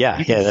page, you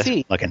can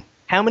see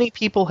how many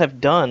people have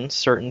done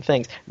certain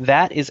things.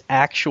 That is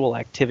actual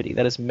activity.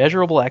 That is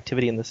measurable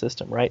activity in the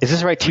system, right? Is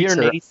this right?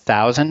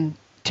 380,000?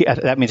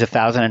 That means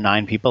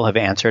 1,009 people have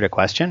answered a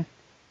question?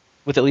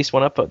 With at least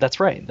one upvote.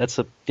 That's right.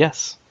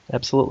 Yes,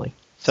 absolutely.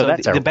 So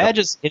the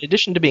badges, in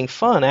addition to being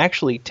fun,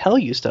 actually tell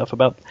you stuff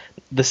about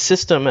the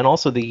system and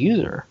also the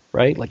user,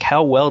 right? Like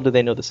how well do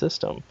they know the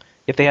system?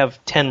 If they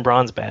have 10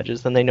 bronze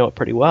badges, then they know it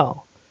pretty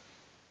well.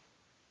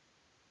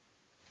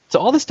 So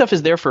all this stuff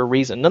is there for a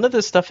reason. None of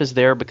this stuff is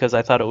there because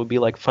I thought it would be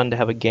like fun to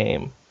have a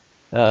game.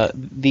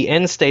 The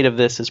end state of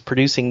this is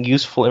producing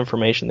useful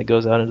information that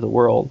goes out into the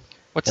world.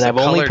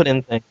 Only put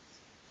in things.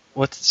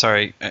 What's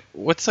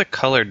the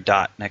colored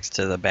dot next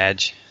to the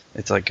badge?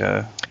 It's like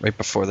right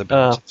before the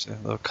badge. It's a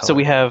little color. So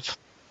we have,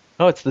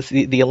 it's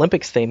the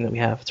Olympics theme that we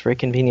have. It's very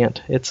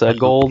convenient. It's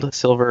gold,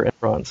 silver, and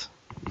bronze.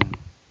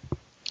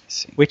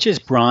 Which is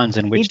bronze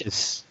and which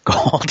is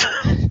gold?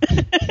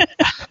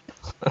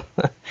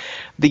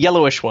 The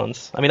yellowish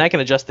ones. I can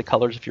adjust the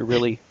colors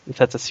if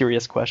that's a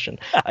serious question.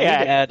 I need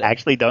to add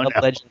actually don't know.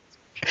 Legend.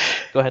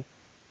 Go ahead.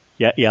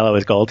 Yeah, yellow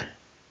is gold.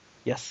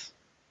 Yes.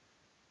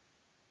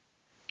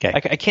 Okay.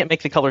 I can't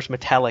make the colors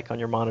metallic on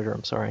your monitor.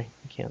 I'm sorry.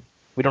 I can't.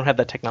 We don't have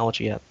that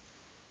technology yet.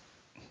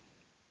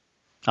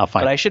 I'll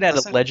find. But I should add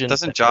a legend.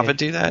 Doesn't Java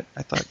do that?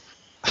 I thought.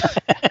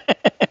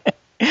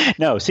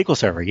 No, SQL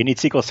Server. You need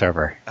SQL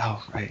Server.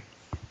 Oh, right.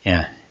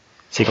 Yeah,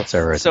 SQL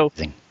Server is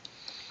amazing.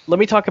 Let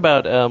me talk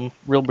about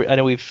I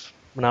know we've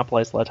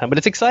monopolized a lot of time, but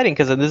it's exciting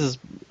because this is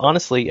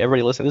honestly,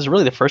 everybody listening, this is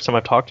really the first time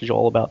I've talked to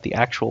Joel about the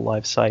actual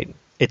live site.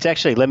 It's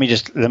actually let me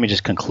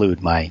just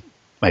conclude my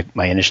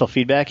initial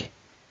feedback.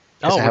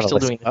 Oh, we're still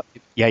doing that.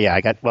 Yeah.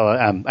 I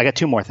got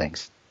two more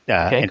things.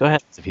 Okay, go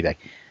ahead. Feedback,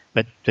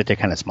 but they're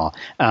kind of small.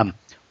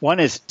 One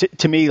is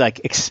to me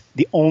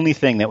the only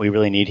thing that we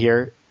really need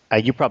here.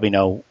 You probably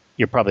know.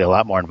 You're probably a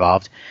lot more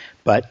involved,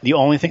 but the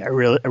only thing I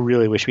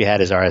really wish we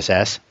had is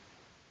RSS.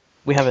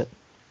 We have it.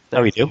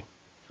 Oh, we do?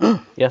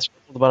 Yes,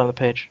 at the bottom of the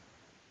page.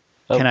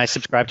 Can I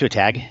subscribe to a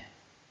tag?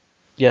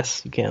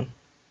 Yes, you can.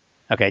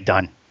 Okay,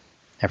 done.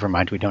 Never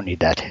mind, we don't need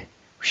that.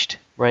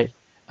 Right.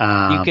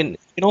 You can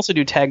also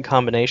do tag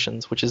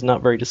combinations, which is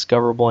not very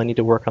discoverable. I need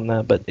to work on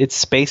that, but it's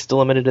space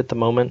delimited at the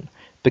moment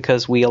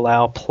because we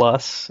allow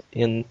plus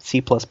in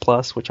C++,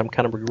 which I'm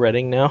kind of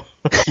regretting now.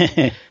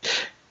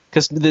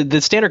 Because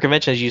the standard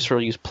convention is you sort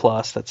of use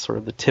plus. That's sort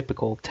of the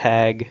typical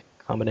tag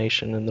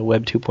combination in the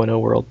Web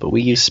 2.0 world, but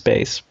we use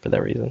space for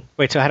that reason.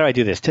 Wait, so how do I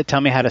do this? Tell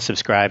me how to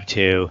subscribe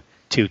to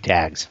two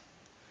tags.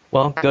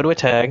 Well, go to a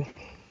tag.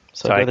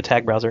 So go to the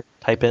tag browser,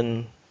 type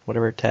in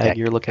whatever tag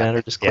you're looking at,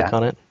 or just click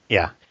on it.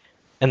 Yeah.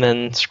 And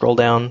then scroll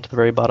down to the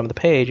very bottom of the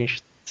page, and you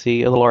should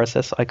see a little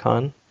RSS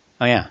icon.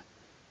 Oh, yeah.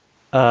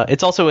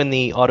 It's also in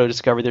the auto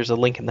discovery. There's a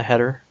link in the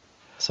header.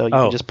 So you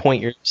can just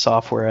point your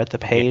software at the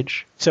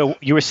page. So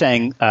you were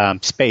saying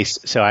space.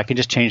 So I can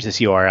just change this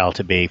URL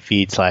to be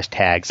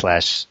feed/tag/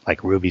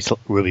 like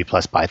Ruby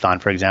plus Python,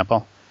 for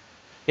example?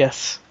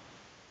 Yes.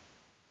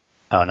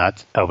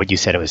 But you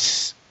said it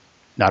was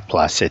not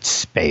plus, it's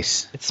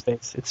space. It's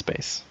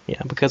space.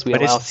 Yeah, because we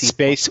allow C++.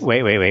 Space.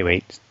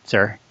 Wait,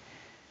 sir.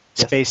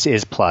 Yes. Space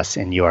is plus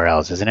in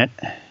URLs, isn't it?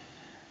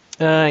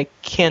 It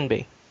can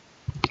be.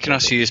 You can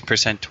also use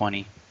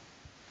 %20.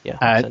 Yeah.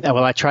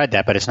 Well, I tried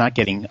that, but it's not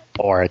getting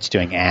or, it's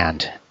doing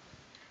and.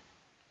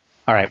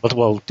 All right,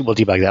 we'll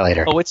debug that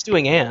later. Oh, it's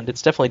doing and.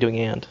 It's definitely doing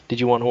and. Did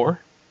you want or?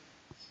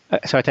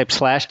 So I type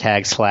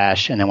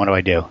 /tag/ and then what do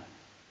I do?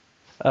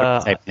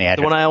 The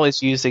one I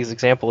always use as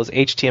example is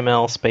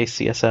HTML space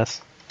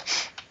CSS.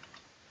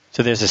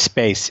 So there's a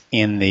space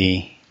in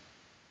the...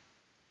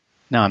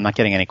 No, I'm not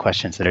getting any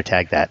questions that are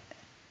tagged that.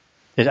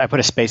 I put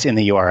a space in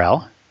the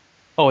URL.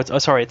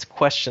 It's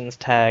questions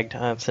tagged.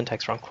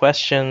 Syntax wrong.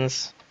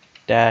 Questions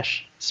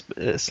dash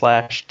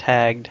slash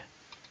tagged.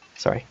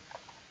 Sorry.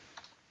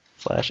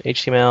 Slash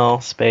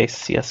HTML space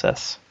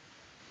CSS.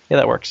 Yeah,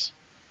 that works.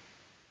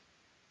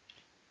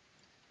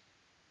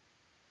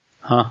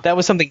 Huh. That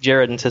was something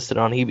Jared insisted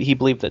on. He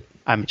believed that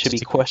it should be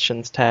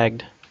questions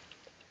tagged.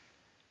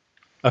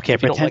 Okay, I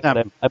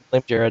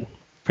blame Jared.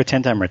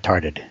 Pretend I'm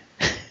retarded.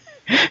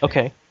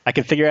 Okay. I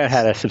can figure out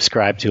how to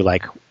subscribe to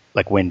like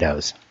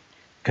Windows,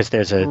 because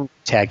there's a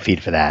tag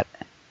feed for that.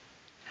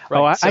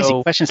 Right, I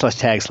see question /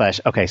 tag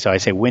 / okay, so I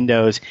say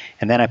Windows,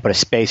 and then I put a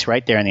space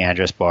right there in the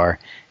address bar,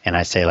 and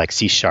I say like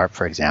C#,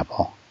 for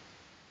example.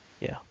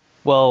 Yeah.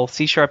 Well,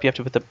 C# you have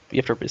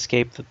to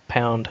escape the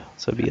pound,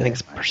 so it'd be I think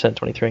it's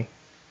 %23.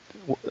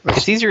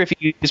 It's easier if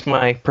you use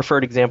my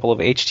preferred example of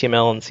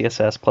HTML and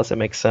CSS, plus it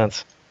makes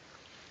sense.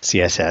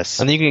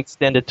 CSS. And then you can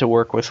extend it to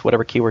work with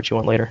whatever keywords you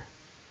want later.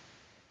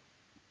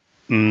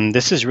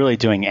 This is really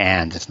doing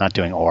and. It's not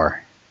doing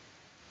or.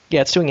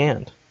 Yeah, it's doing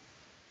and.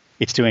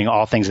 It's doing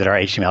all things that are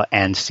HTML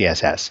and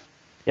CSS.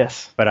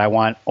 Yes. But I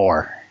want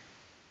or.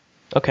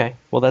 Okay.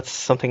 Well, that's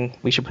something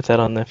we should put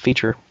that on the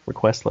feature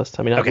request list.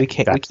 I mean, okay, we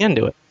can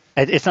do it.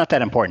 It's not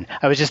that important.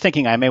 I was just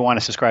thinking I may want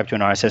to subscribe to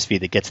an RSS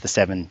feed that gets the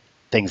 7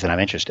 things that I'm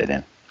interested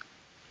in.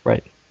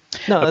 Right.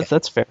 No, okay.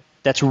 That's fair.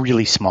 That's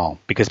really small,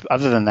 because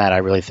other than that, I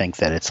really think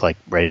that it's like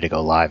ready to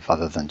go live,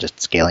 other than just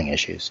scaling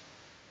issues.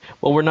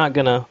 Well, we're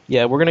going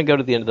to go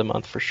to the end of the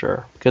month for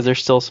sure, because there's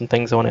still some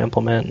things I want to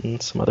implement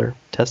and some other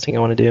testing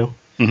I want to do.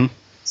 Mm-hmm.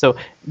 So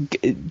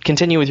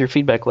continue with your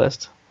feedback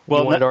list.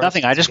 Well,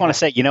 nothing. I just want to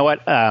say, you know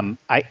what?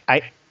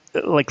 I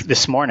like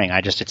this morning,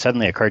 it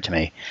suddenly occurred to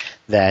me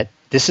that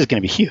this is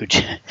going to be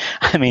huge.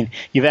 I mean,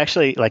 you've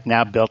actually like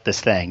now built this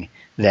thing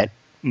that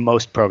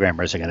most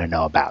programmers are going to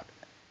know about,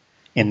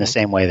 in the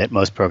same way that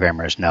most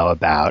programmers know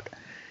about,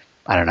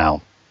 I don't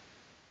know,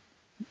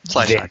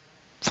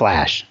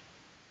 Flash.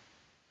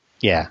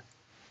 Yeah,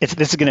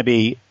 this is going to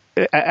be.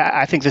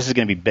 I think this is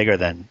going to be bigger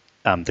than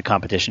the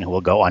competition, who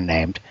will go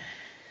unnamed.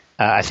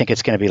 I think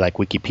it's going to be like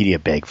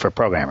Wikipedia big for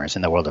programmers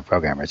in the world of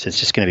programmers. It's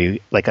just going to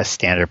be like a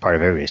standard part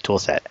of everybody's tool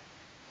set.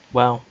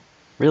 Wow,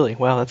 really?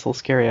 Wow, that's a little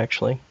scary,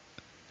 actually.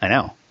 I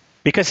know,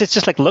 because it's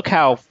just like, look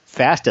how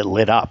fast it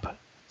lit up.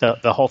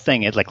 The whole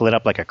thing, it like lit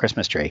up like a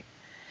Christmas tree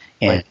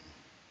in,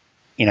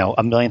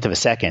 a millionth of a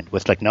second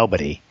with like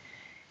nobody.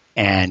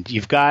 And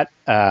you've got,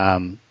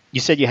 you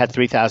said you had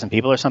 3,000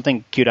 people or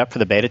something queued up for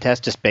the beta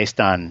test, just based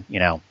on,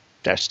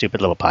 our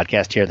stupid little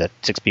podcast here that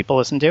 6 people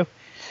listen to.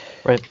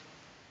 Right.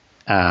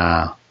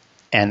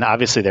 And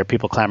obviously there are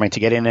people clamoring to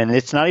get in, and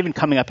it's not even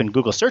coming up in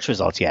Google search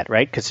results yet,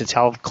 right? Because it's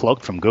held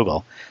cloaked from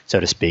Google, so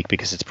to speak,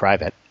 because it's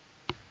private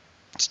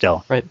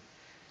still. Right.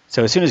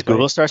 So as soon as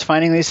Google starts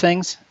finding these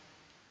things,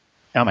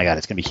 oh my God,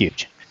 it's going to be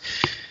huge.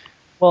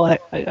 Well,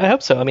 I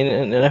hope so. I mean,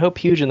 and I hope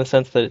huge in the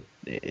sense that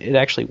it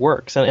actually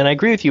works. And I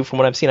agree with you from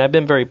what I've seen. I've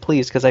been very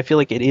pleased because I feel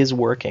like it is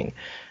working,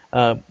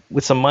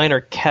 with some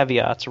minor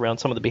caveats around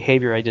some of the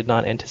behavior I did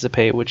not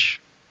anticipate, which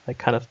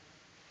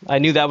I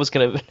knew that was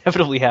going to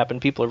inevitably happen.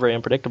 People are very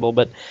unpredictable,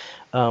 but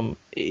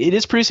it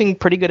is producing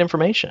pretty good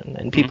information,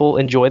 and people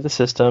enjoy the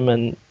system,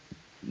 and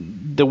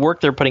the work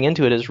they're putting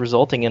into it is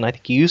resulting in, I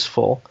think,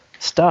 useful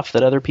stuff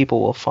that other people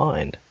will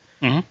find.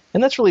 Mm-hmm.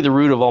 And that's really the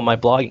root of all my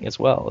blogging as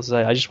well. Is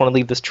I just want to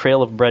leave this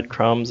trail of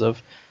breadcrumbs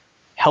of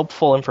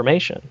helpful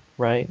information,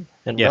 right,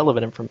 and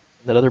relevant information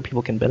that other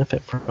people can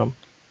benefit from.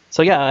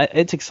 So yeah,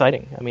 it's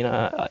exciting. I mean,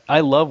 I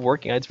love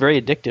working. It's very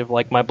addictive.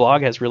 Like my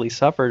blog has really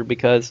suffered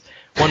because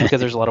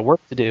there's a lot of work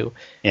to do,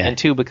 and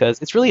 2,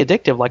 because it's really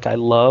addictive. Like I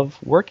love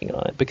working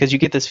on it because you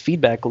get this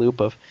feedback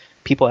loop of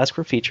people ask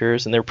for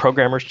features, and they're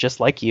programmers just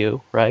like you,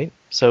 right?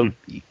 So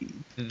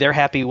they're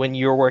happy when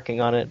you're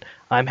working on it.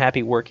 I'm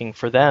happy working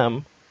for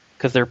them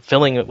because they're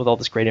filling it with all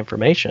this great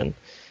information.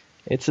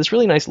 It's this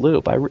really nice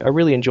loop. I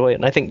really enjoy it,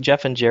 and I think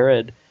Jeff and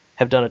Jared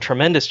have done a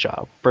tremendous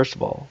job, first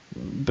of all,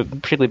 but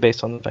particularly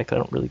based on the fact that I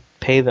don't really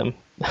pay them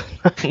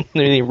in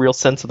any real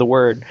sense of the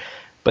word,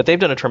 but they've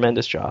done a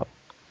tremendous job.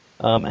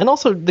 And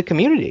also the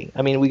community.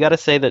 I mean, we got to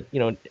say that,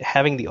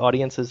 having the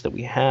audiences that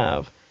we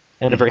have,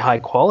 and a very high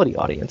quality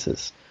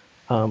audiences,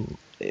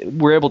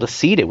 we're able to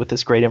seed it with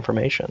this great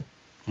information.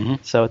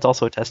 Mm-hmm. So it's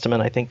also a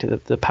testament, I think, to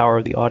the power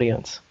of the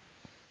audience.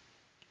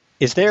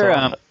 Is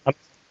there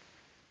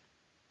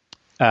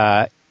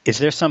is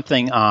there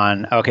something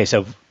on? Okay,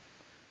 so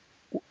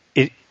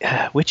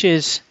which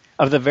is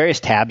of the various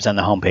tabs on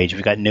the homepage?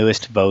 We've got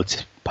newest,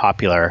 votes,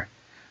 popular,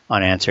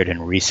 unanswered,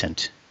 and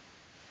recent.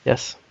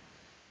 Yes.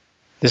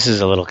 This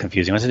is a little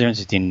confusing. What's the difference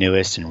between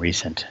newest and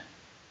recent?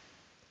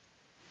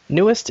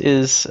 Newest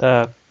is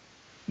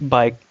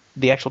by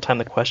the actual time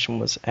the question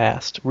was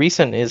asked.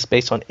 Recent is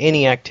based on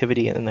any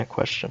activity in that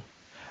question.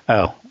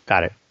 Oh,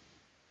 got it.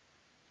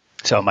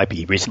 So it might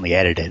be recently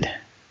edited.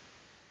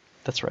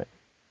 That's right.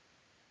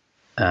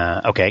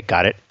 Okay,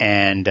 got it.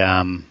 And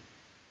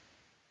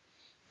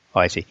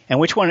I see. And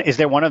which one is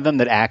there? One of them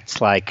that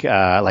acts like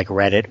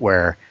Reddit,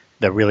 where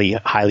the really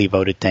highly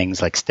voted things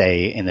like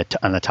stay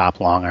on the top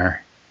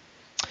longer?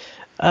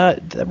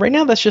 Right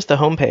now, that's just the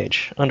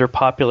homepage under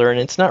popular, and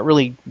it's not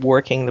really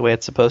working the way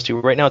it's supposed to.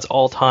 Right now, it's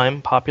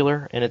all-time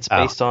popular, and it's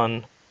based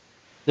on.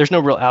 There's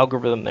no real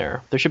algorithm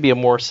there. There should be a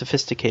more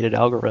sophisticated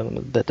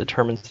algorithm that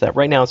determines that.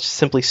 Right now, it's just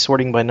simply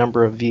sorting by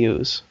number of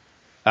views.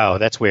 Oh,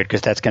 that's weird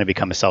because that's going to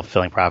become a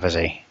self-fulfilling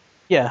prophecy.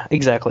 Yeah,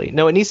 exactly.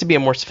 No, it needs to be a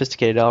more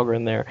sophisticated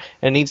algorithm there,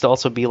 and it needs to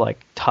also be like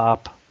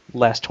top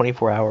last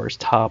 24 hours,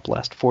 top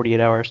last 48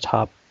 hours,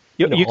 top.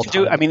 You can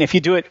do. I mean, if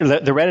you do it,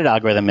 the Reddit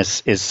algorithm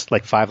is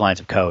like 5 lines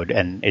of code,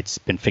 and it's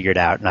been figured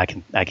out, and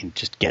I can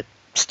just get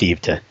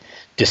Steve to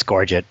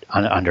disgorge it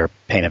under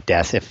pain of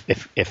death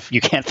if you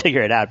can't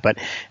figure it out. But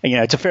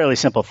it's a fairly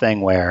simple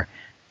thing where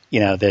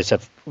there's a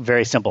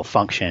very simple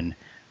function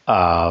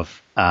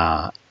of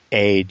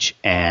age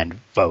and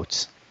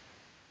votes.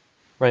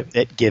 Right.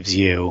 It gives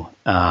you.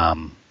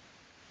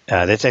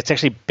 It's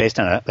actually based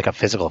on a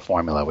physical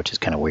formula, which is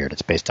kind of weird.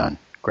 It's based on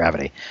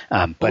gravity.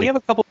 But we have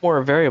a couple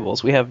more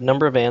variables. We have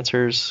number of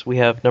answers. We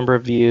have number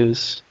of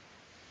views,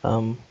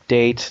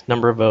 date,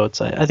 number of votes.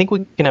 I think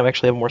we can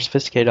actually have a more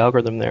sophisticated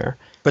algorithm there.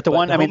 But the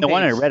one in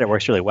Reddit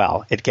works really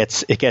well. It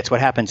gets what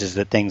happens is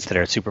that things that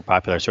are super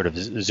popular sort of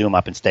zoom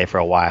up and stay for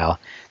a while.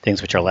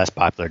 Things which are less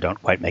popular don't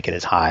quite make it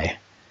as high.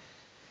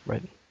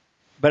 Right.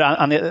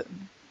 But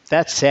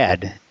that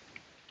said,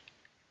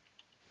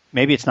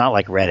 maybe it's not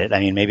like Reddit. I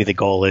mean, maybe the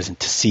goal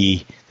isn't to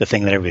see the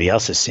thing that everybody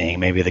else is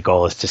seeing. Maybe the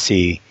goal is to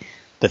see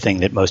the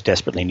thing that most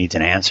desperately needs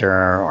an answer.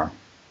 Or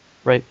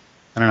right.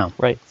 I don't know.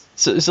 Right.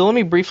 So let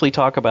me briefly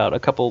talk about a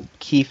couple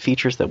key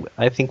features that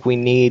I think we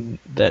need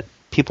that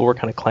people were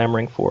kind of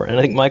clamoring for. And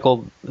I think,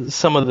 Michael,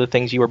 some of the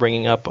things you were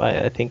bringing up,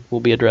 I think will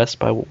be addressed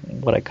by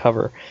what I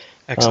cover.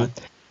 Excellent.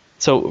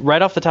 So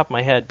right off the top of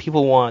my head,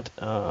 people want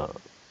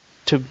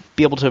to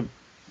be able to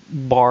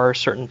bar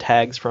certain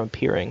tags from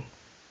appearing.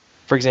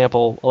 For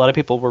example, a lot of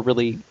people were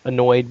really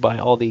annoyed by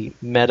all the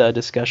meta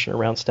discussion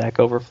around Stack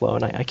Overflow,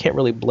 and I can't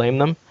really blame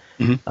them.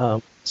 Mm-hmm.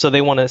 So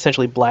they want to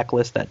essentially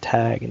blacklist that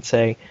tag and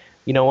say,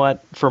 you know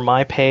what, for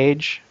my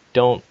page,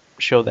 don't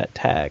show that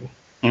tag.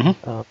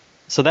 Mm-hmm.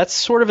 So that's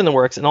sort of in the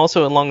works, and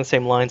also along the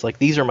same lines, like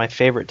these are my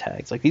favorite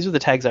tags. Like these are the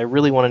tags I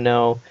really want to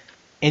know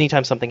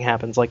anytime something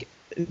happens. Like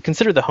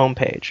consider the home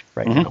page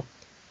right now.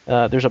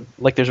 There's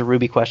a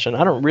Ruby question.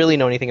 I don't really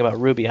know anything about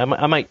Ruby. I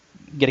might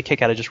get a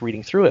kick out of just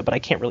reading through it, but I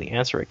can't really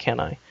answer it, can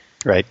I?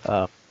 Right.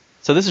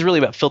 So this is really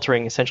about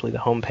filtering essentially the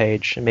home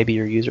page and maybe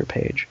your user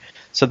page.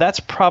 So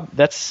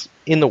that's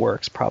in the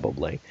works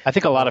probably. I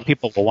think a lot of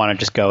people will want to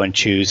just go and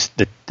choose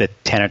the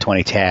 10 or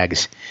 20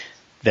 tags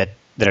that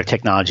are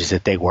technologies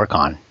that they work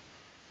on.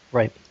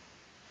 Right.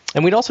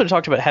 And we'd also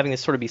talked about having this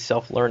sort of be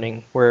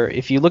self-learning, where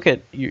if you look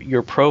at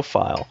your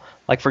profile,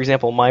 like for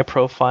example, my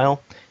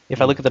profile,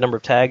 if I look at the number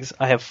of tags,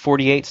 I have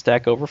 48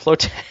 Stack Overflow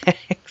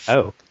tags.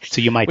 Oh,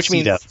 so you might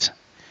see those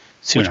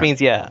sooner. Which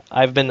means, yeah,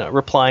 I've been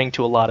replying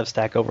to a lot of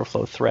Stack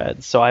Overflow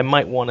threads, so I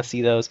might want to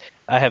see those.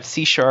 I have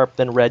C#,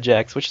 then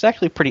regex, which is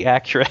actually pretty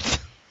accurate.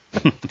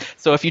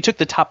 So if you took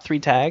the top 3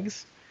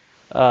 tags,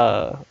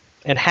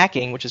 and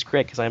hacking, which is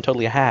great because I am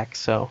totally a hack,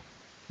 so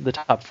the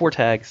top 4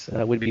 tags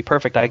would be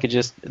perfect.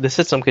 The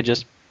system could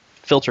just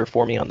filter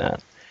for me on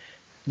that.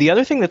 The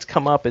other thing that's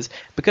come up is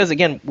because,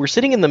 again, we're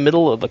sitting in the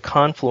middle of a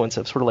confluence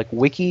of sort of like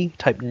wiki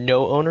type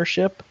no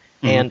ownership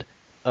and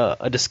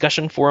a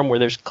discussion forum where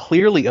there's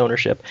clearly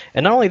ownership.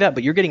 And not only that,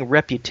 but you're getting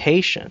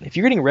reputation. If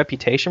you're getting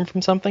reputation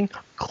from something,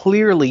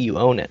 clearly you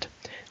own it.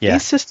 Yeah.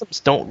 These systems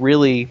don't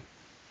really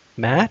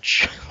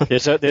match.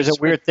 There's a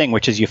weird thing,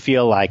 which is you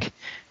feel like,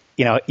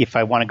 if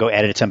I want to go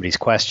edit somebody's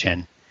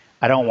question,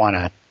 I don't want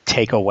to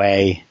take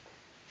away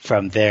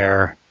from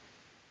their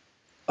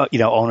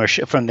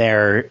ownership, from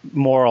their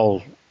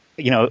moral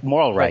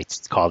rights.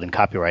 It's called in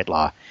copyright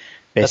law.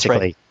 Basically,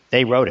 right.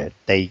 They wrote it.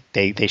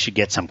 They should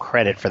get some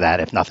credit for that,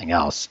 if nothing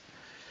else.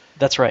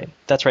 That's right.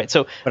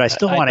 So, but I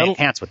still want to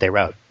enhance what they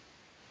wrote.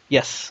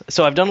 Yes.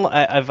 So I've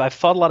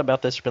thought a lot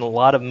about this. There's been a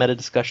lot of meta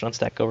discussion on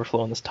Stack Overflow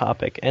on this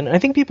topic, and I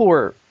think people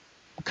were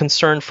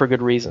concerned for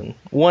good reason.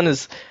 One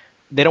is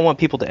they don't want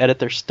people to edit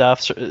their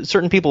stuff.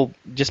 Certain people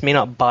just may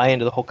not buy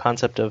into the whole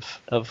concept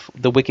of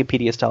the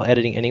Wikipedia style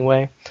editing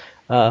anyway.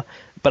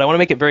 But I want to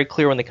make it very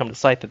clear when they come to the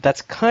site that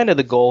that's kind of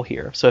the goal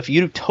here. So if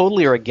you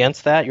totally are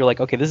against that, you're like,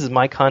 okay, this is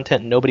my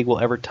content and nobody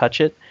will ever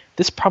touch it,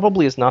 this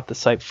probably is not the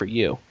site for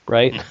you,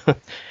 right?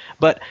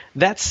 But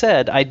that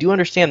said, I do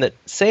understand that,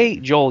 say,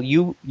 Joel,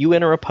 you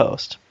enter a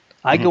post.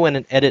 I go in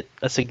and edit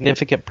a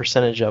significant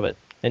percentage of it.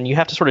 And you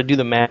have to sort of do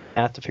the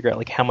math to figure out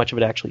like how much of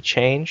it actually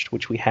changed,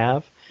 which we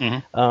have.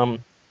 And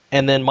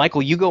then,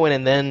 Michael, you go in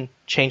and then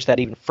change that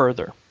even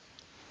further.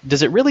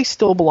 Does it really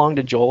still belong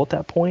to Joel at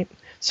that point?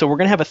 So we're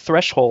going to have a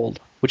threshold,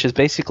 which is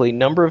basically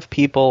number of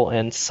people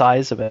and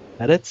size of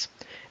edits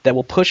that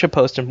will push a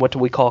post in what do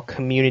we call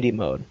community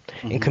mode.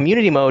 In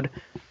community mode,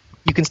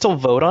 you can still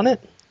vote on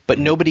it, but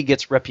nobody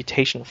gets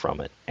reputation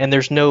from it. And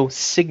there's no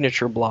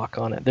signature block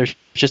on it. There's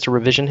just a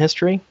revision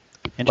history.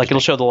 Like it'll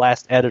show the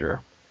last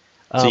editor.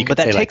 But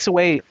that takes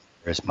away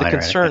the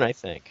concern, I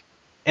think.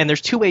 and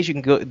there's two ways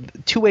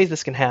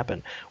this can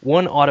happen.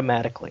 One,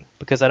 automatically,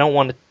 because I don't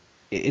want to.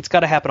 It's got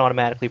to happen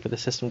automatically for the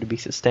system to be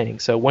sustaining.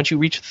 So once you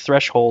reach the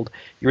threshold,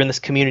 you're in this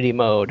community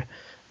mode.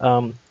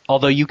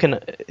 Although you can,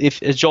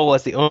 if as Joel,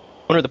 as the owner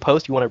of the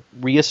post, you want to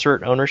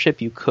reassert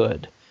ownership, you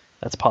could.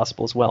 That's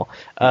possible as well.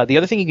 The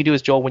other thing you can do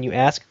is, Joel, when you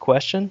ask a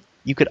question,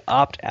 you could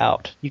opt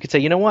out. You could say,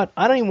 you know what,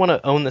 I don't even want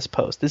to own this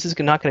post. This is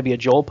not going to be a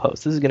Joel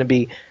post. This is going to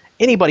be,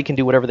 anybody can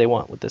do whatever they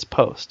want with this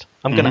post.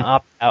 I'm going to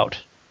opt out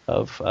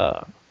of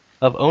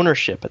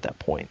ownership at that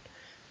point.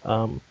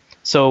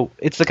 So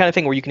it's the kind of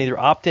thing where you can either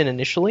opt in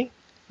initially,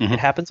 it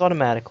happens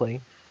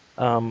automatically,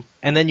 and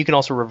then you can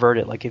also revert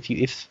it. Like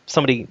if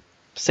somebody,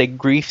 say,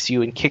 griefs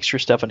you and kicks your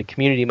stuff into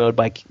community mode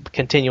by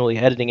continually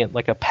editing it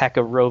like a pack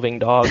of roving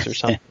dogs or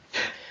something,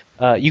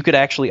 you could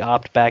actually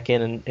opt back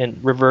in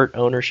and revert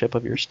ownership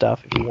of your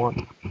stuff if you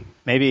want.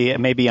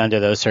 Maybe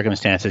under those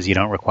circumstances you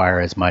don't require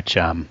as much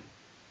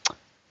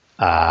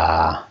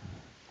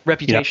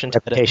reputation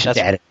to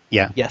edit.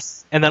 Yeah.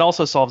 Yes. And that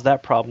also solves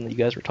that problem that you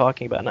guys were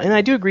talking about. And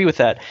I do agree with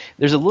that.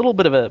 There's a little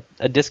bit of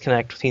a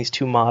disconnect between these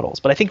two models.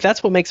 But I think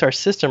that's what makes our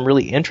system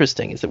really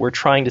interesting, is that we're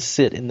trying to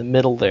sit in the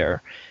middle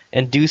there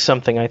and do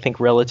something, I think,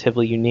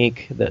 relatively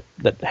unique that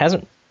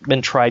hasn't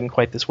been tried in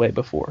quite this way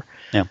before.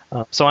 Yeah.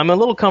 So I'm a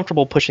little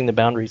comfortable pushing the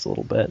boundaries a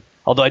little bit.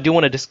 Although I do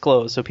want to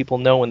disclose so people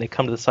know when they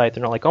come to the site,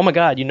 they're not like, oh my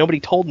God,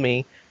 nobody told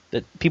me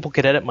that people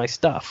could edit my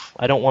stuff.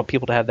 I don't want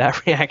people to have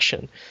that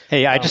reaction.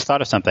 Hey, I just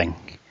thought of something.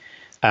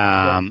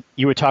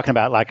 You were talking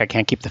about, like, I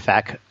can't keep the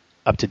FAQ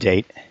up to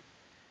date.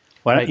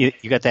 Why don't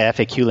you got that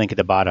FAQ link at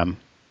the bottom.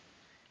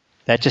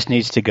 That just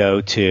needs to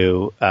go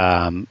to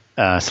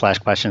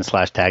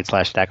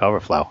 /question/tag/Stack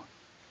Overflow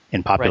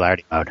in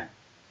popularity mode.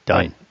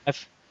 Done.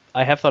 Right.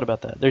 I have thought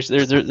about that.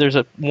 There's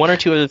one or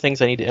two other things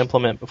I need to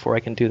implement before I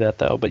can do that,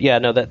 though. But yeah,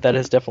 no, that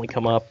has definitely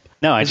come up.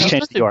 No, I just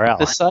changed the URL.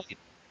 The site,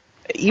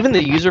 even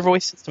the user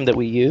voice system that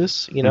we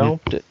use,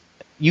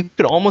 you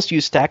could almost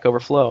use Stack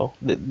Overflow.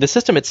 The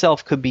system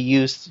itself could be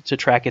used to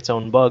track its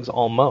own bugs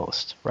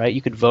almost, right?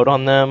 You could vote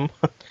on them.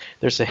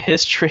 There's a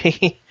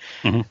history.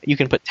 You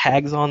can put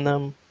tags on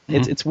them.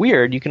 It's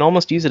weird. You can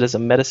almost use it as a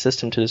meta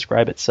system to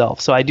describe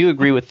itself. So I do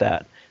agree with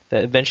that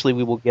eventually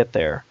we will get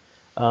there.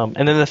 And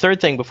then the third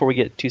thing, before we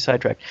get too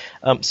sidetracked,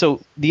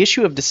 so the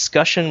issue of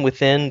discussion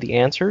within the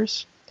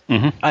answers,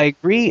 I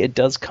agree it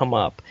does come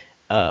up,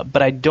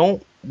 but I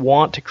don't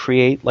want to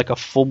create like a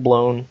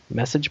full-blown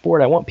message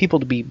board. I want people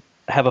to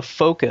have a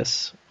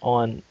focus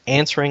on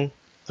answering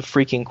the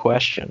freaking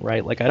question,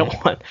 right? Like, I don't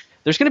want...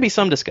 There's going to be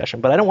some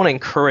discussion, but I don't want to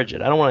encourage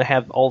it. I don't want to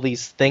have all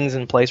these things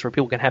in place where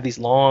people can have these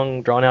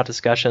long, drawn-out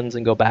discussions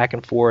and go back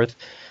and forth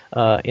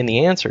in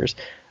the answers.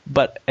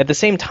 But at the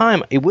same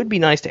time, it would be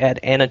nice to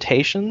add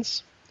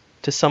annotations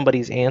to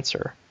somebody's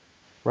answer,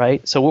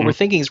 right? So what we're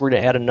thinking is we're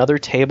going to add another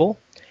table,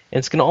 and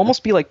it's going to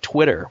almost be like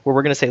Twitter, where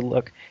we're going to say,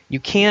 look, you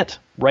can't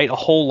write a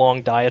whole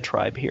long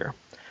diatribe here.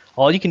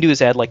 All you can do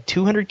is add like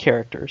 200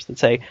 characters that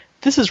say,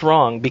 this is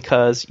wrong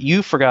because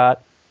you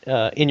forgot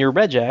in your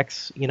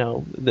regex,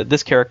 that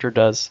this character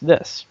does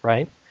this,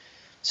 right?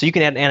 So you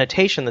can add an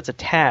annotation that's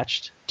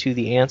attached to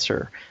the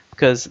answer,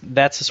 because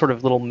that's a sort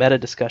of little meta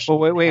discussion.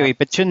 Well, wait,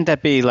 but shouldn't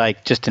that be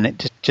like just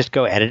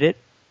go edit it?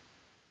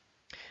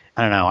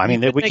 I don't know. I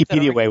mean, the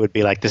Wikipedia way would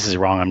be like, this is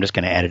wrong, I'm just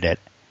going to edit it.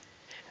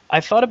 I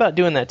thought about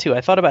doing that too.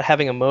 I thought about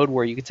having a mode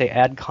where you could say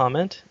add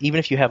comment, even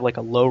if you have like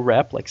a low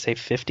rep, like say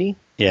 50.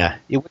 Yeah.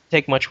 It wouldn't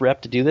take much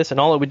rep to do this, and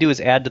all it would do is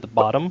add to the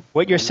bottom.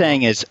 What you're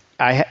saying is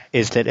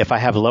that if I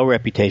have low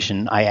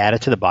reputation, I add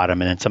it to the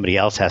bottom, and then somebody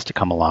else has to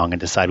come along and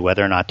decide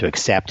whether or not to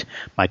accept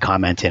my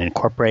comment and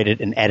incorporate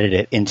it and edit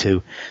it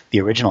into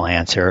the original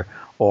answer,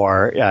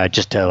 or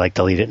just to like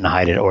delete it and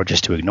hide it, or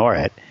just to ignore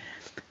it.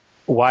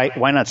 Why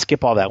not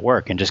skip all that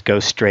work and just go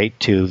straight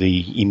to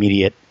the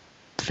immediate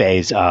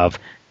phase of,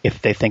 if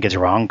they think it's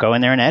wrong, go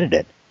in there and edit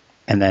it.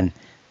 And then,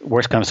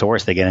 worst comes to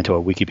worst, they get into a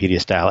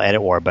Wikipedia-style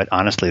edit war. But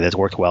honestly, that's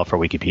worked well for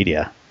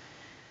Wikipedia.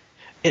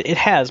 It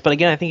has. But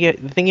again, I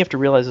think the thing you have to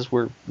realize is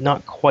we're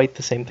not quite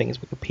the same thing as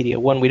Wikipedia.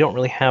 One, we don't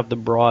really have the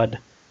broad...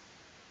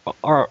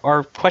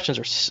 Our questions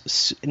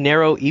are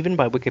narrow even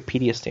by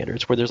Wikipedia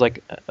standards, where there's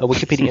like a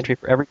Wikipedia entry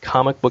for every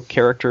comic book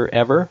character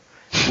ever.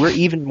 We're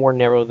even more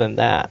narrow than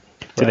that.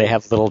 Do they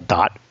have a little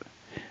dot?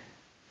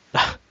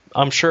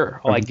 I'm sure.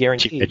 I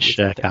guarantee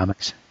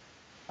comics.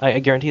 I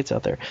guarantee it's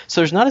out there.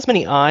 So there's not as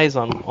many eyes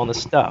on the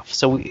stuff.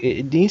 So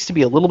it needs to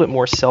be a little bit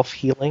more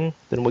self-healing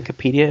than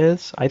Wikipedia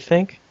is, I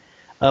think.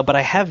 But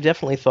I have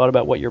definitely thought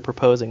about what you're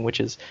proposing, which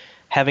is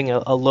having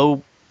a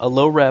low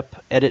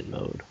rep edit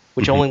mode,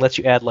 which only lets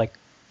you add like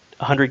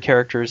 100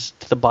 characters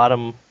to the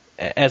bottom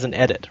as an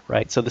edit,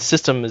 right? So the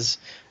system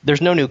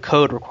there's no new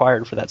code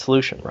required for that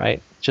solution,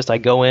 right? Just I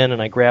go in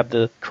and I grab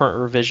the current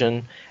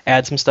revision,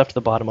 add some stuff to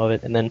the bottom of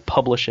it, and then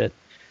publish it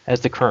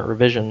as the current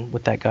revision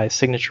with that guy's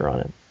signature on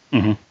it.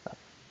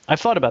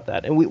 I've thought about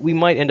that, and we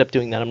might end up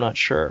doing that. I'm not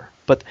sure,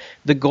 but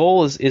the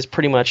goal is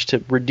pretty much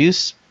to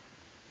reduce.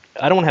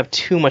 I don't want to have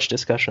too much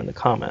discussion in the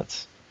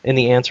comments, in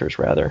the answers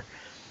rather,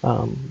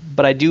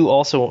 but I do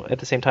also at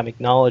the same time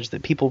acknowledge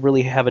that people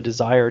really have a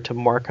desire to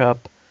mark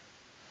up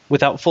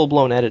without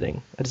full-blown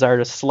editing, a desire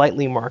to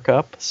slightly mark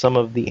up some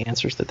of the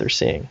answers that they're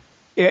seeing.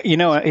 Yeah,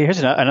 here's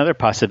another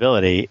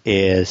possibility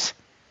is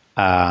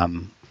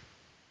to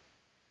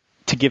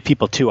give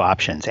people two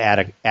options: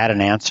 add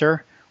an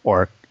answer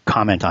or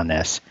comment on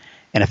this.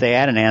 And if they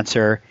add an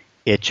answer,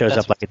 it shows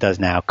up like it does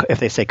now. If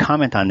they say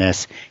comment on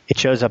this, it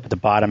shows up at the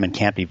bottom and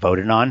can't be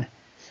voted on.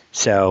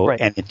 So,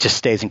 and it just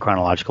stays in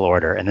chronological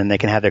order, and then they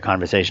can have their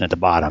conversation at the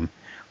bottom,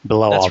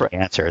 below all the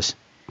answers.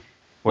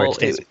 Well,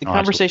 the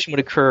conversation would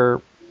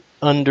occur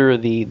under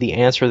the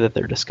answer that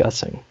they're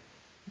discussing.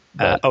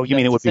 You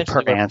mean it would be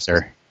per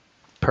answer?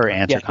 Per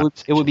answer. Yeah,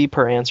 it would be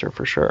per answer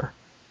for sure.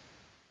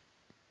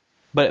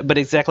 But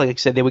exactly like you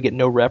said, they would get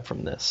no rep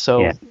from this.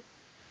 So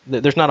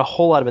there's not a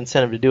whole lot of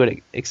incentive to do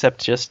it,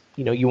 except just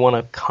you want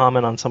to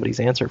comment on somebody's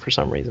answer for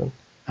some reason.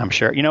 I'm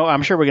sure.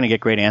 I'm sure we're going to get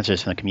great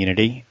answers from the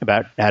community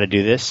about how to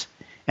do this.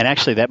 And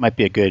actually, that might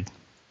be a good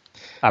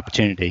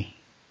opportunity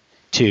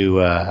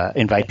to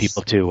invite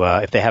people to,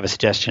 if they have a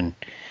suggestion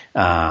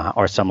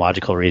or some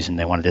logical reason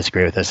they want to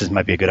disagree with us, this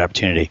might be a good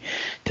opportunity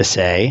to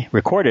say,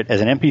 record it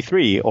as an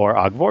MP3 or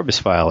Ogg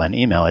Vorbis file and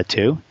email it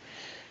to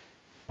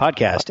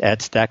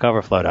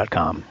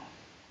podcast@stackoverflow.com.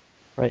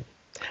 Right.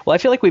 Well, I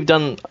feel like we've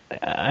done,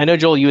 I know,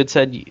 Joel, you had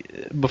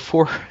said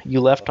before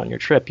you left on your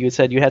trip, you had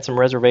said you had some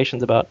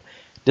reservations about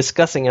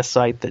discussing a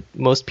site that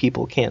most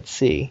people can't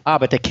see.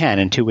 But they can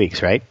in 2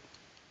 weeks, right?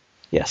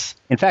 Yes.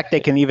 In fact, they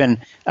can even.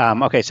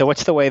 Okay, so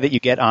what's the way that you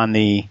get on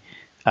the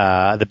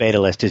beta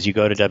list? Is you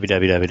go to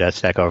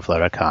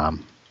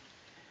www.stackoverflow.com,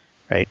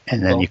 right?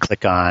 And then you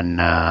click on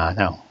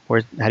how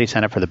do you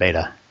sign up for the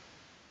beta?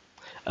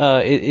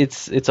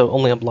 It's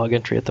only a blog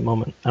entry at the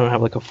moment. I don't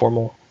have like a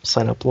formal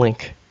sign up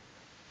link,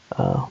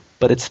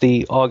 but it's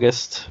the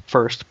August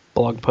 1st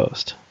blog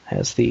post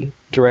has the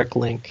direct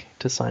link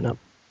to sign up.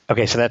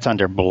 Okay, so that's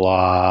under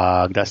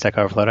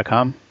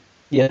blog.stackoverflow.com?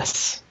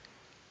 Yes.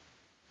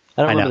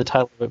 I don't remember the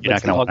title of it. You're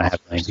not going to want to have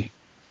a link.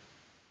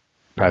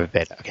 Private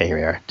beta. Okay, here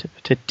we are.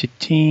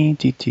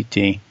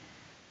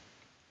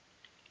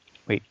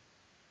 Wait.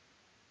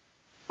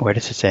 Where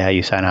does it say how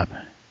you sign up?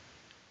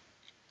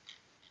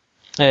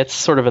 It's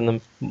sort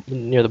of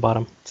near the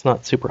bottom. It's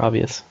not super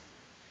obvious.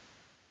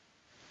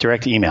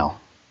 Direct email.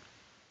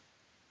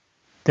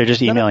 They're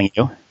just emailing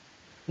you?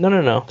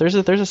 No. There's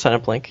a sign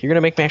up link. You're going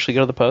to make me actually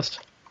go to the post?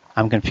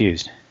 I'm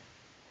confused.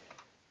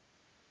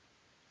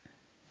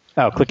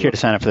 Oh, click here to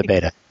sign up for the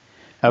beta.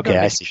 Okay,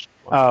 I see.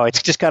 Oh,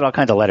 it's just got all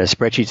kinds of letters.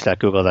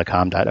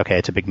 Spreadsheets.google.com. Okay,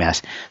 it's a big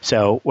mess.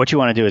 So what you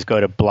want to do is go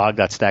to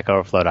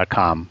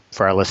blog.stackoverflow.com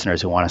for our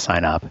listeners who want to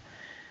sign up.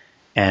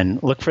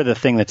 And look for the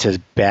thing that says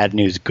bad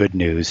news, good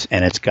news.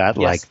 And it's got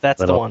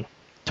that's little the one.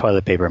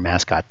 Toilet paper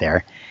mascot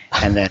there.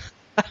 And then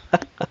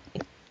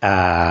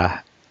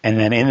and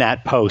then in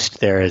that post,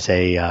 there is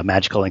a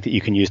magical link that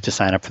you can use to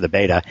sign up for the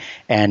beta.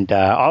 And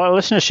all our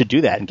listeners should do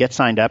that and get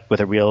signed up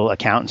with a real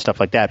account and stuff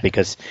like that,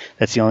 because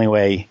that's the only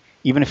way,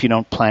 even if you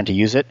don't plan to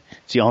use it,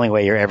 it's the only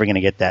way you're ever going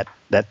to get that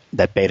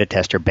beta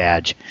tester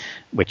badge,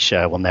 which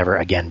will never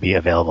again be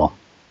available.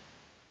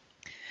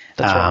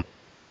 That's right.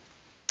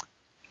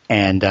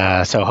 And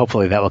so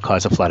hopefully that will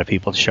cause a flood of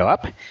people to show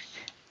up.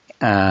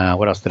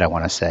 What else did I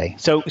want to say?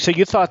 So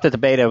you thought that the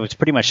beta was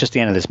pretty much just the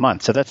end of this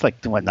month. So that's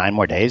like, 9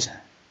 more days?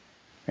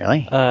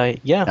 Really?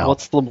 Yeah. No. Well,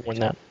 it's a little more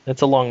than that.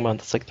 It's a long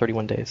month. It's like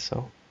 31 days.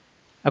 So.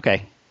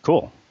 Okay,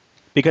 cool.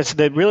 Because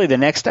the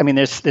next, I mean,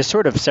 there's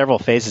sort of several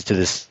phases to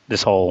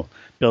this whole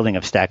building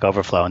of Stack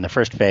Overflow. And the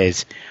first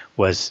phase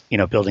was,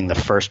 building the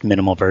first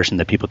minimal version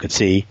that people could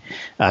see.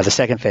 The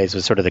second phase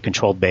was sort of the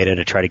controlled beta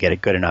to try to get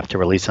it good enough to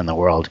release on the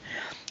world.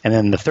 And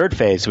then the third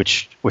phase,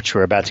 which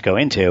we're about to go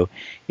into,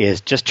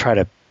 is just try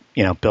to,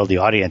 build the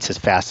audience as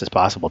fast as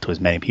possible to as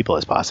many people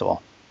as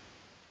possible.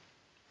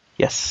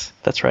 Yes,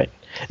 that's right.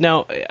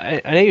 Now,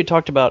 I know you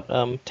talked about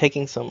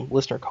taking some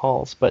listener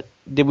calls, but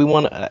did we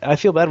want to? I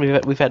feel bad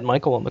we've had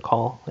Michael on the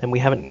call, and we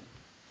haven't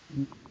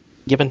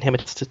given him a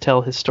chance to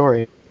tell his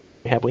story,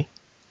 have we?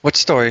 What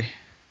story?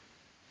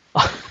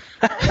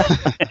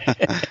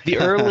 The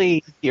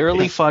early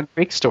Fog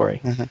Creek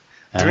story. Mm-hmm.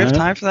 Do we have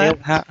time for that?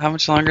 Yeah. How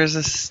much longer is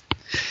this?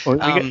 Well,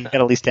 we got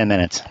at least 10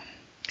 minutes.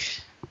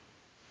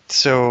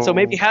 So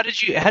maybe how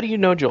do you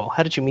know Joel?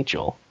 How did you meet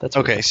Joel? That's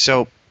okay.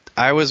 So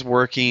I was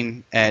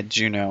working at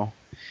Juno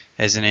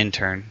as an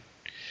intern.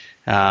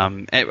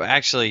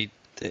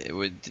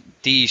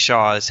 D.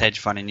 Shaw's hedge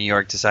fund in New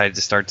York decided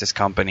to start this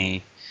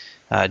company,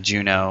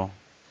 Juno,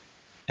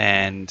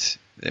 and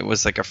it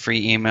was like a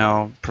free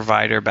email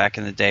provider back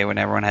in the day when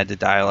everyone had to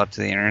dial up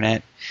to the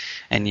internet,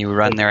 and you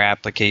run their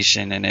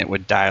application and it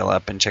would dial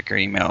up and check your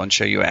email and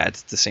show you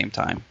ads at the same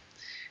time.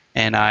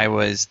 And I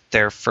was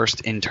their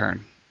first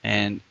intern,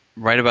 and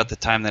right about the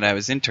time that I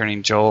was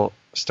interning, Joel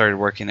started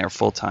working there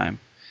full time.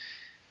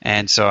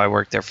 And so I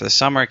worked there for the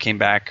summer, came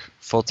back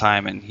full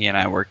time, and he and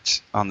I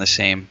worked on the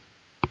same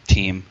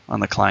team, on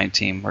the client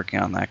team,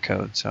 working on that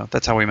code. So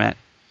that's how we met.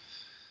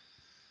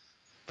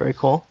 Very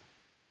cool.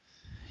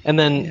 And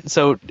then,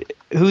 so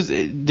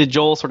did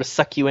Joel sort of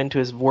suck you into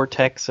his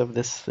vortex of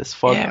this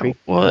Fog Creek?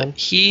 Well,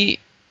 this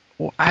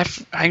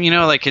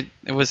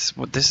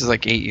is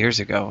like 8 years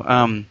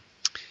ago.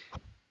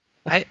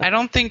 I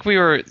don't think we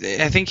were.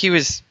 I think he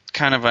was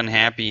kind of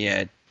unhappy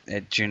at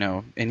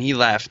Juno, and he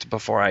left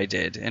before I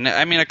did. And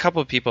I mean, a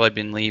couple of people had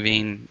been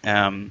leaving.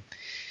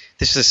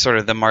 This is sort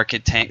of the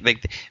market tank.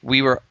 Like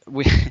we were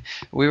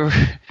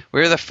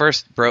the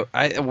first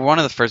one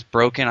of the first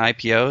broken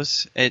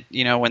IPOs.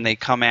 When they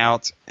come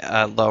out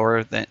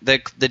lower than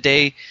the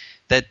day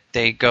that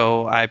they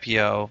go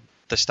IPO,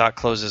 the stock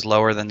closes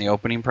lower than the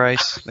opening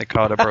price. They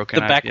call it a broken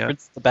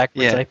IPO. The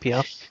backwards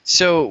IPO.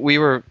 So we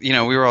were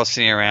all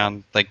sitting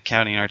around like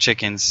counting our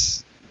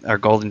chickens, our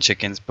golden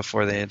chickens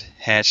before they had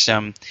hatched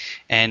them.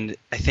 And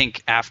I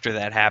think after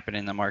that happened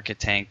and the market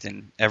tanked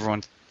and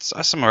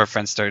some of our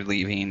friends started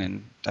leaving,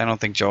 and I don't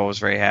think Joel was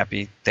very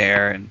happy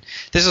there. And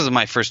this was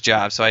my first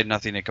job, so I had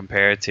nothing to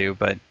compare it to.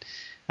 But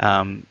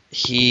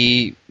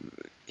he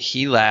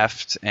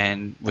left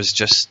and was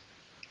just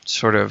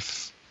sort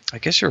of, I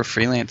guess you were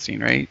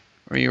freelancing, right?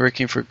 Were you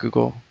working for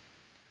Google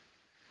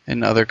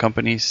and other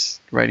companies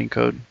writing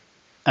code?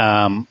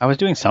 I was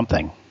doing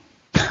something.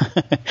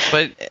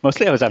 But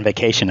mostly I was on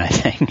vacation, I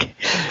think.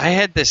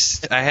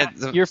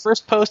 Your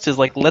first post is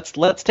like,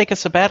 let's take a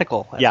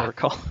sabbatical, as I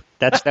recall.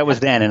 That was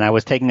then, and I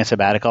was taking a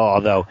sabbatical,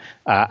 although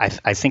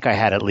I think I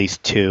had at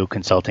least 2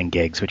 consulting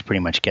gigs, which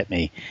pretty much get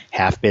me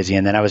half busy.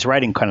 And then I was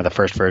writing kind of the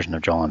first version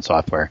of Joel and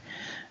Software.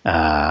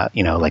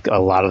 Like a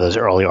lot of those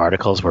early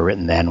articles were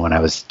written then when I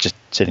was just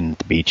sitting at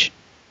the beach.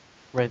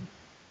 Right.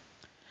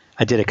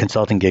 I did a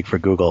consulting gig for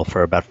Google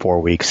for about 4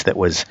 weeks that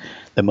was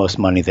the most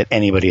money that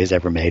anybody has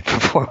ever made for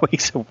 4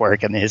 weeks of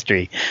work in the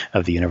history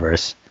of the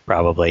universe,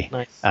 probably.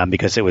 Nice.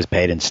 Because it was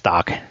paid in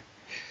stock.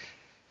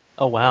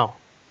 Oh, wow.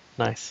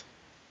 Nice.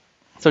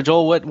 So,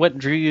 Joel, what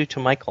drew you to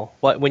Michael?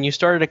 When you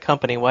started a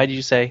company, why did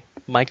you say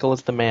Michael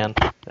is the man?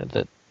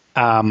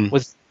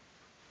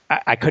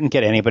 I couldn't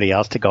get anybody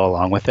else to go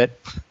along with it.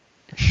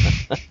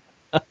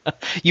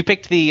 You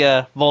picked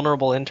the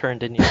vulnerable intern,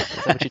 didn't you?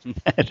 Is that what you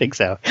I think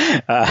so.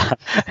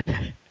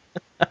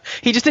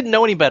 He just didn't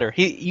know any better.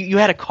 You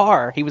had a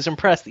car. He was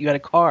impressed that you had a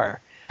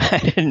car. I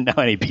didn't know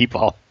any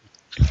people.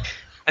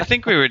 I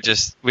think we were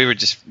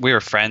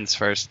friends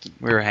first.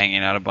 We were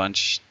hanging out a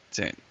bunch.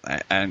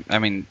 I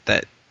mean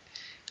that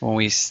when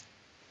we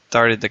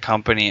started the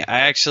company,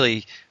 I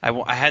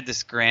had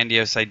this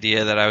grandiose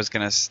idea that I was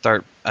going to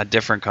start a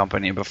different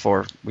company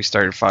before we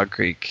started Fog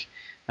Creek.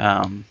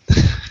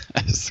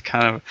 It's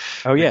kind of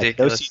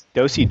ridiculous.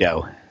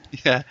 Do-si-do.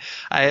 Yeah,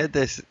 I had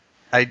this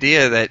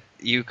idea that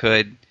you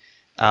could,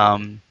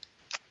 you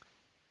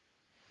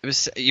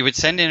would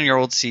send in your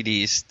old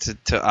CDs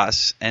to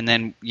us, and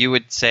then you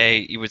would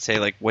say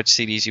like which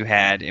CDs you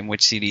had and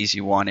which CDs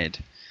you wanted,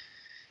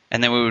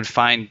 and then we would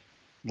find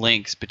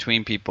links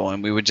between people,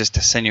 and we would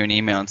just send you an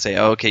email and say,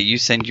 oh, okay, you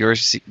send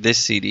this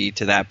CD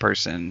to that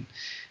person,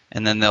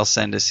 and then they'll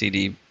send a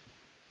CD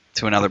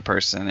to another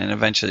person, and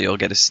eventually you'll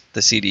get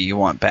the CD you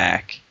want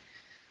back.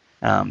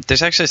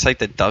 There's actually a site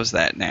that does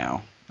that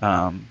now,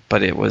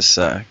 but it was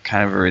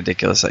kind of a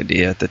ridiculous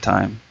idea at the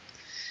time.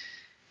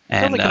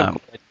 And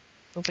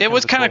it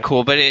was kind of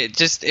cool, but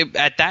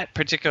at that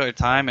particular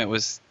time, it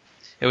was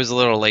a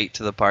little late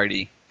to the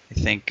party. I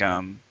think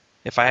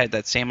if I had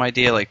that same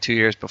idea like 2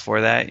 years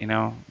before that,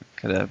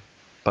 could have.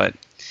 But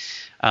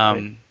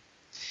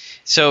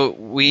so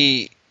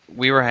we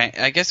were.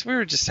 I guess we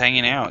were just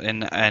hanging out,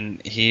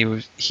 and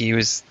he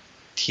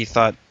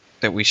thought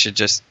that we should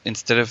just,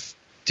 instead of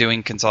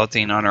doing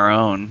consulting on our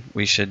own,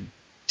 we should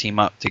team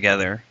up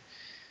together,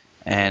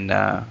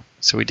 and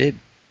so we did.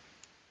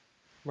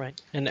 Right.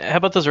 And how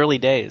about those early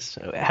days?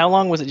 How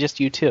long was it just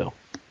you two?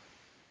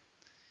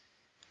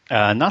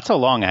 Not so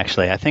long,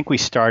 actually. I think we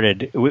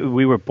started.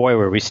 We were, boy,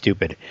 were we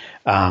stupid,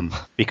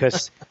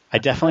 because I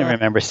definitely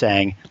remember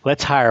saying,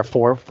 "Let's hire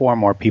four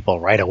more people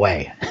right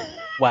away."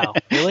 Wow,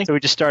 really? So we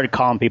just started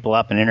calling people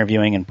up and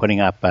interviewing and putting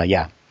up.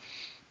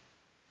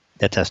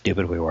 That's how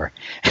stupid we were.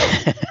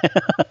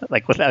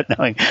 Like without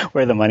knowing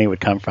where the money would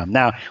come from.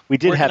 Now we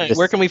did have this.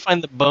 Where can we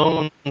find the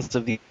bones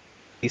of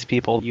these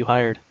people you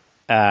hired?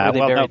 Are they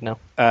buried now?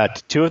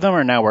 2 of them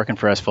are now working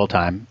for us full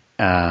time.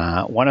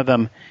 One of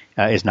them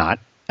is not.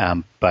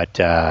 But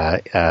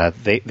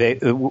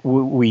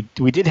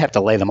we did have to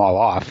lay them all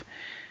off.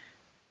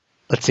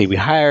 Let's see, we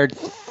hired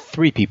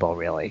 3 people,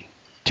 really,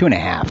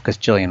 2.5, because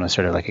Jillian was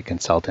sort of like a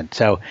consultant.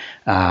 So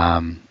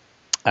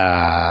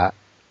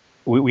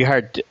we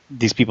hired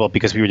these people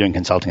because we were doing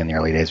consulting in the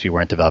early days. We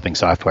weren't developing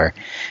software.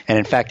 And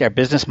in fact, our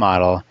business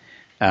model,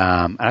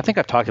 and I think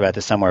I've talked about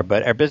this somewhere,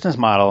 but our business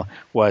model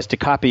was to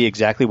copy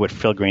exactly what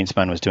Phil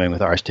Greenspun was doing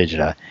with Ars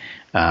Digita,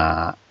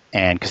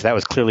 and because that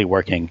was clearly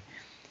working.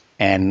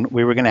 And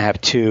we were going to have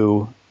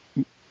 2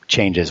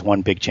 changes,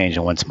 one big change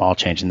and one small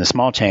change. And the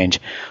small change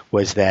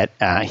was that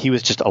he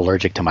was just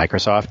allergic to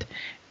Microsoft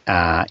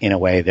in a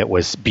way that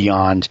was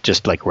beyond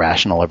just like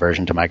rational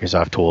aversion to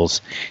Microsoft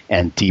tools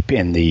and deep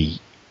in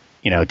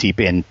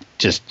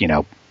just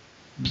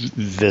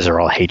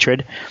visceral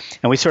hatred.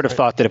 And we sort of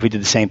thought that if we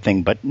did the same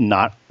thing, but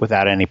not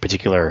without any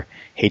particular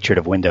hatred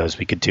of Windows,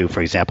 we could do,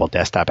 for example,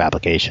 desktop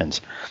applications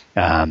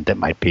that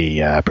might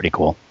be pretty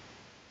cool.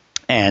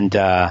 And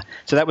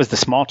so that was the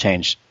small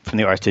change from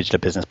the Ars Digita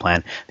business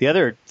plan. The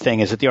other thing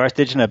is that the Ars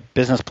Digita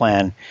business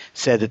plan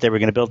said that they were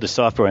going to build the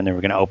software and they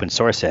were going to open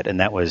source it, and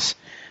that was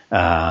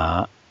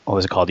what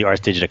was it called? The Ars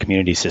Digita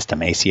Community System,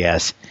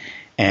 ACS.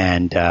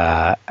 And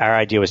our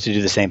idea was to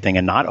do the same thing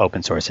and not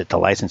open source it, to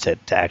license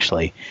it, to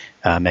actually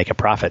make a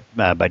profit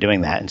by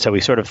doing that. And so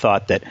we sort of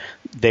thought that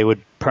they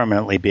would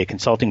permanently be a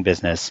consulting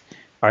business.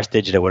 Ars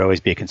Digita would always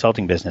be a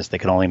consulting business. They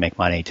could only make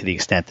money to the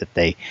extent that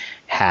they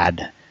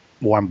had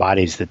warm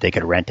bodies that they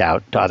could rent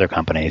out to other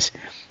companies.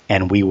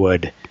 And we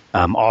would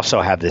also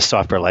have this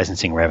software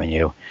licensing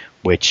revenue,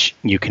 which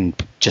you can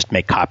just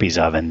make copies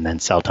of and then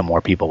sell to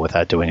more people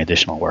without doing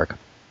additional work.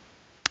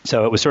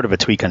 So it was sort of a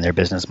tweak on their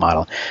business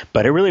model.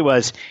 But it really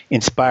was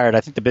inspired.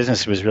 I think the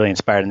business was really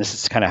inspired, and this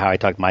is kind of how I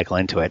talked Michael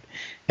into it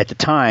at the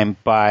time,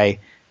 by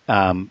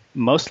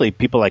mostly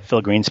people like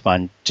Phil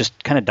Greenspun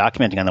just kind of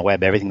documenting on the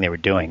web everything they were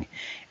doing.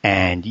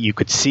 And you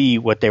could see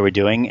what they were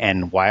doing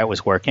and why it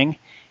was working.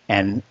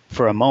 And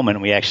for a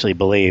moment, we actually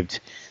believed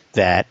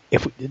that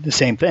if we did the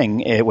same thing,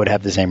 it would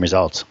have the same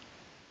results.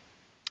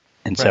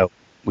 And so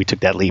we took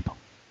that leap.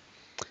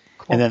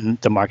 Cool. And then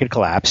the market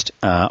collapsed.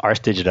 Ars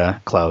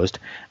Digita closed.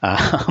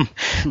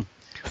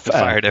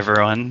 Fired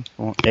everyone.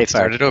 They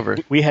started over.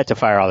 We had to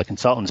fire all the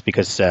consultants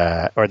because,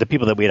 or the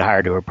people that we had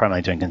hired who were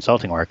primarily doing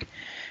consulting work,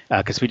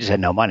 because we just had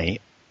no money.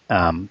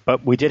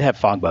 But we did have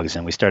FogBugs,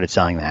 and we started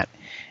selling that.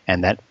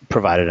 And that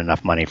provided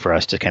enough money for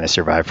us to kind of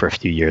survive for a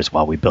few years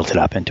while we built it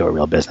up into a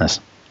real business.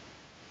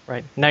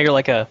 Right. Now you're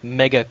like a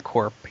mega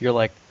corp. You're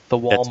like the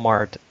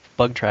Walmart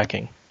bug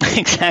tracking.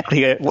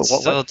 Exactly. It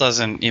still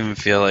doesn't even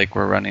feel like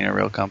we're running a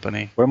real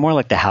company. We're more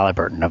like the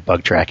Halliburton of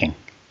bug tracking.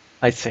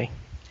 I see.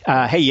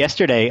 Hey,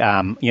 yesterday,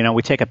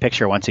 we take a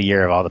picture once a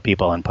year of all the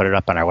people and put it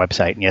up on our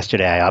website. And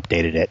yesterday I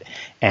updated it.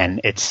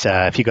 And it's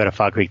if you go to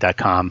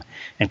fogcreek.com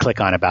and click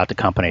on About the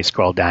Company,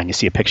 scroll down, you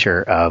see a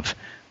picture of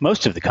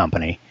most of the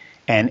company.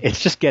 And it's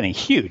just getting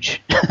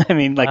huge. I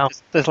mean, like, wow.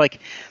 There's like,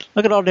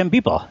 look at all them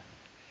people.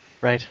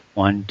 Right.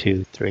 1,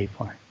 2, 3,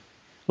 4.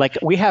 Like,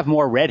 we have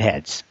more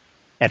redheads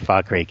at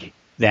Fog Creek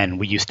than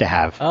we used to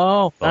have.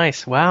 Oh,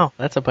 nice. Wow.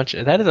 That is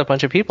a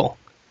bunch of people.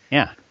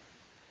 Yeah.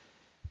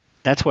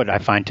 That's what I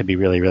find to be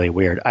really, really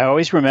weird. I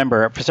always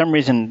remember, for some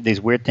reason, these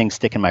weird things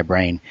stick in my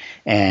brain.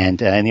 And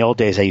in the old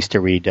days, I used to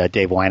read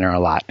Dave Weiner a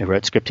lot, who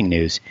wrote Scripting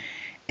News.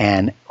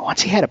 And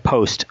once he had a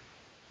post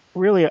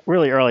really,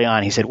 really early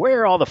on, he said,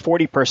 "Where are all the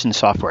 40-person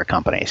software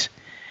companies?"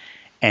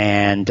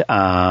 And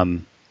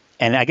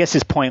I guess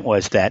his point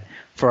was that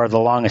for the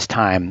longest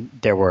time,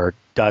 there were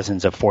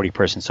dozens of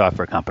 40-person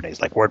software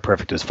companies. Like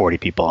WordPerfect was 40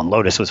 people, and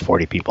Lotus was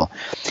 40 people.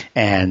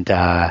 And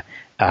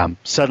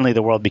suddenly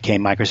the world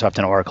became Microsoft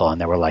and Oracle,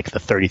 and there were like the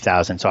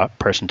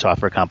 30,000-person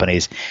software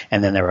companies,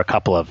 and then there were a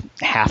couple of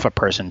half a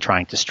person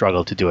trying to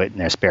struggle to do it in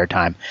their spare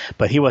time.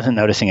 But he wasn't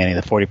noticing any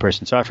of the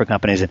 40-person software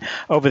companies. And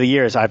over the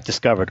years, I've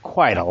discovered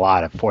quite a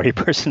lot of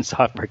 40-person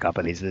software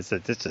companies. It's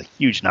a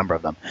huge number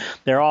of them.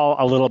 They're all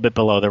a little bit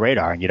below the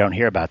radar, and you don't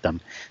hear about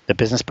them. The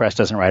business press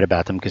doesn't write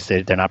about them because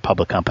they're not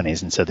public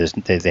companies, and so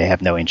they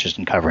have no interest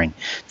in covering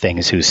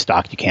things whose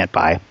stock you can't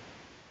buy.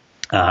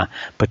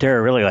 But there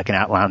are really like an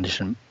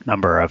outlandish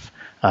number of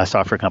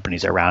software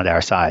companies around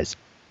our size.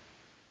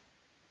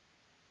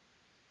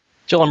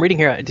 Joel, I'm reading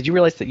here. Did you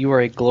realize that you are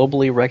a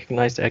globally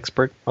recognized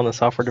expert on the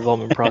software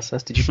development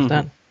process? Did you put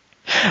that?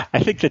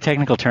 I think the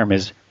technical term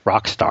is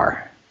rock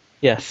star.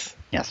 Yes.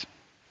 Yes.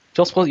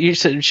 Joel you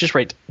said it's just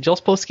right. Joel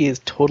Spolsky is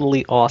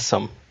totally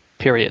awesome.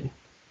 Period.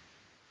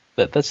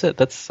 That's it.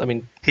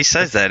 He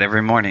says that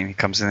every morning. He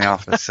comes in the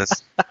office and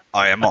says,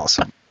 "I am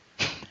awesome."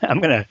 I'm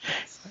gonna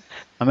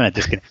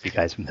disconnect you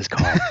guys from this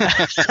call.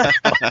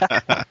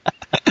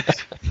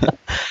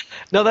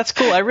 No, that's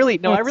cool. I really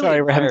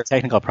sorry, we're having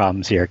technical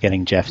problems here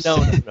getting Jeff's.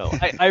 No.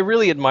 I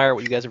really admire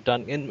what you guys have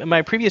done. And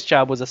my previous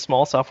job was a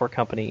small software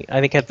company.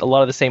 I think it had a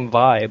lot of the same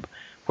vibe,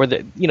 where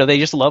they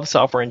just love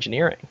software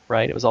engineering,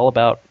 right? It was all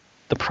about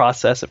the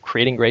process of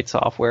creating great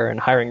software and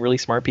hiring really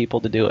smart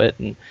people to do it,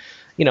 and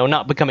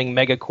not becoming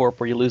megacorp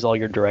where you lose all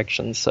your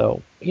directions.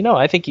 So,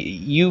 I think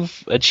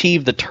you've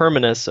achieved the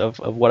terminus of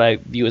what I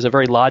view as a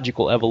very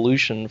logical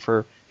evolution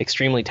for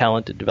extremely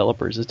talented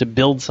developers, is to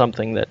build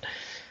something that,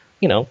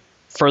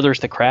 furthers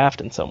the craft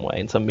in some way,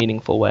 in some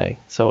meaningful way.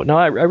 So, no,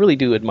 I really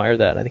do admire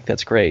that. I think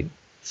that's great.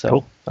 So,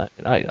 cool.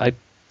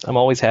 I'm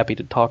always happy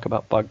to talk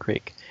about Bug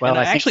Creek. Well,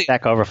 I think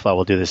Stack Overflow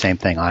will do the same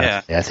thing,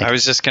 honestly. Yeah, I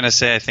was just going to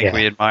say, I think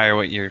we admire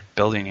what you're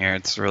building here.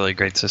 It's a really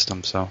great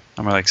system, so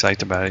I'm really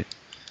excited about it.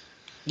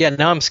 Yeah,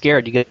 now I'm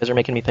scared. You guys are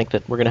making me think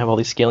that we're going to have all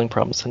these scaling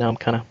problems, so now I'm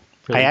kind of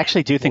really I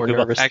actually do think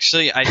nervous.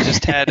 Actually, I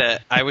just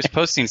had I was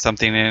posting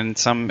something, and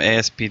some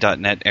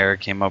ASP.NET error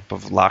came up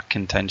of lock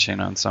contention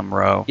on some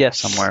row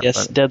somewhere.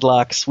 Yes,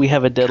 deadlocks. We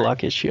have a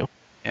deadlock issue.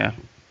 Yeah.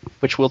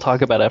 Which we'll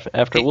talk about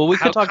after. Hey, we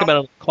could talk about it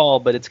on the call,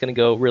 but it's going to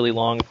go really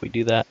long if we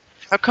do that.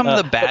 How come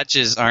the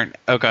badges aren't...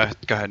 Oh, go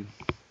ahead.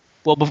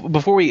 Well,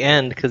 before we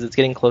end, because it's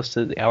getting close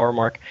to the hour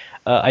mark,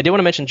 I did want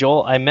to mention,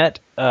 Joel, I met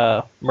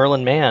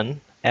Merlin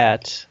Mann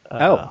at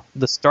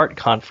the START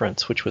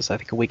conference, which was, I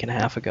think, a week and a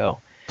half ago.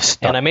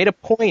 And I made a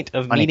point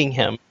of meeting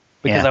him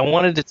because I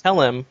wanted to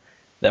tell him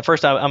that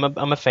first. I'm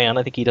a fan.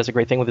 I think he does a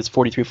great thing with his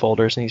 43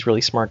 folders, and he's a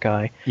really smart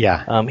guy.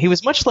 Yeah. He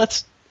was much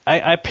less.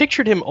 I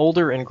pictured him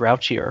older and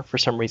grouchier for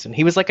some reason.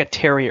 He was like a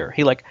terrier.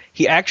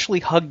 He actually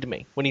hugged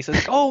me when he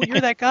says, "Oh,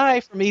 you're that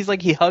guy from." He's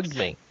like he hugged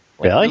me.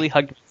 Like, really? Really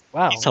hugged me.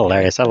 Wow. He's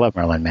hilarious. I love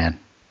Merlin Mann.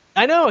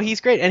 I know,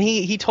 he's great. And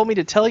he told me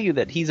to tell you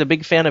that he's a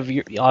big fan of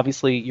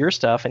obviously your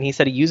stuff, and he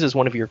said he uses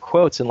one of your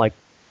quotes in like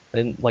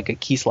a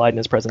key slide in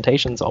his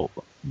presentations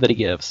that he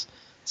gives.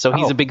 So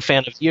he's a big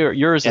fan of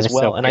yours as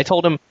well. So and I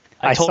told him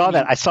I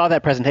saw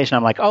that presentation.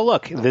 I'm like, oh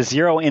look, the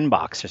zero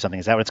inbox or something.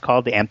 Is that what it's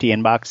called? The empty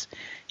inbox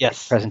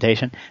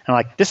presentation. And I'm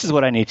like, this is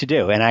what I need to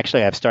do. And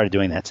actually, I've started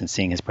doing that since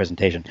seeing his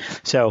presentation.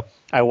 So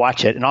I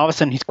watch it, and all of a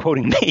sudden he's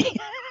quoting me.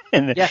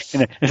 and this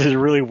is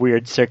really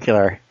weird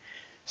circular.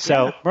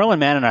 So Merlin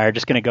Mann and I are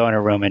just going to go in a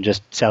room and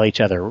just sell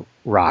each other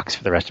rocks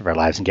for the rest of our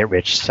lives and get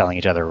rich selling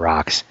each other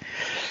rocks.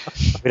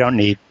 We don't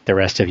need the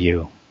rest of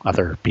you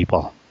other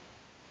people.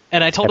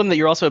 And I told him that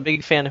you're also a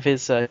big fan of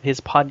his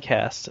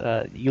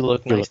podcast. You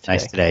Look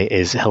Nice Today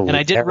is hilarious. And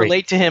I did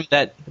relate to him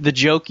that the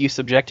joke you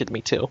subjected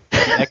me to,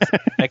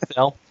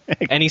 XL.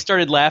 And he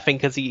started laughing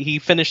because he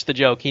finished the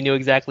joke. He knew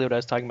exactly what I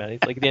was talking about.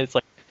 He's like, it's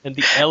like, and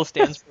the L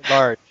stands for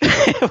large.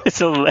 That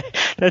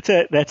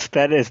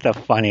is the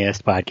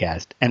funniest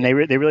podcast, and they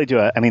really do.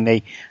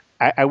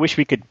 I wish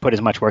we could put as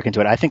much work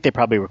into it. I think they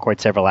probably record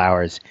several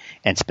hours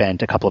and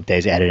spend a couple of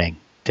days editing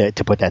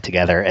to put that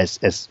together as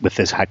with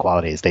as high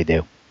quality as they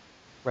do.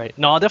 Right.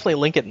 No, I'll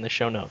definitely link it in the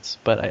show notes.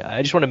 But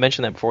I just want to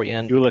mention that before we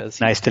end. You Look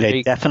Nice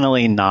Today.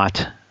 Definitely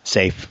not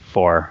safe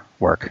for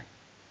work.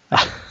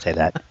 I'll say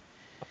that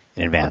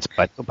in advance,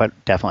 but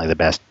definitely the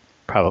best.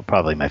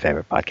 Probably my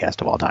favorite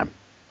podcast of all time.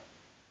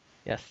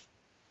 Yes.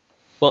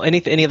 Well,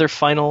 any other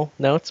final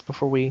notes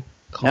before we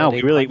call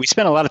it? No, we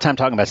spent a lot of time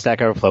talking about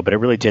Stack Overflow, but it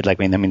really did.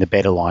 The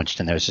beta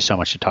launched, and there was just so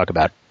much to talk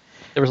about.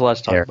 There was a lot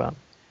to talk about.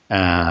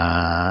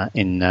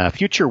 In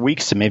future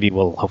weeks, so maybe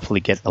we'll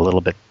hopefully get a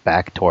little bit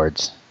back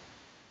towards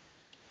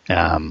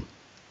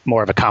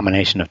more of a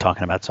combination of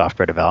talking about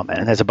software development.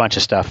 And there's a bunch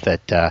of stuff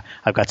that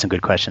I've got some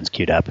good questions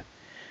queued up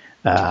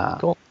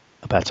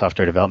about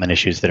software development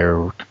issues that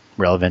are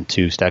relevant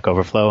to Stack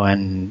Overflow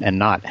and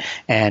not.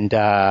 And to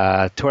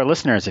our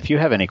listeners, if you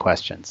have any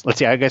questions, let's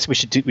see. I guess we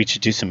should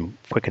do some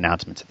quick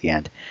announcements at the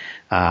end.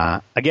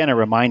 Again, a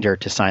reminder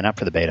to sign up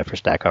for the beta for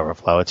Stack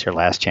Overflow. It's your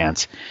last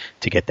chance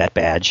to get that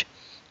badge.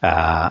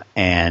 That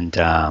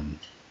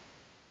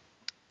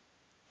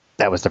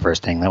was the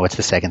first thing. Now, what's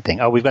the second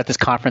thing? Oh, we've got this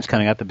conference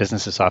coming up, the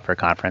Business of Software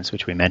Conference,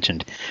 which we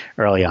mentioned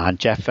early on.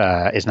 Jeff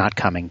is not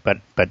coming, but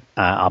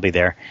I'll be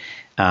there.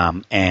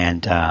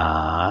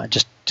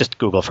 Just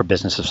Google for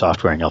Business of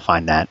Software, and you'll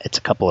find that. It's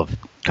a couple of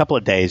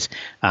days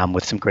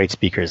with some great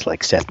speakers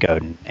like Seth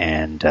Godin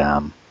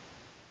and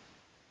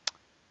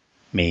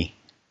me,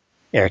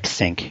 Eric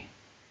Sink,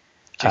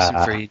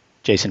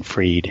 Jason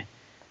Fried.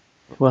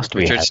 Who else do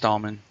we have?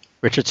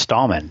 Richard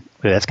Stallman.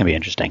 That's going to be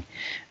interesting.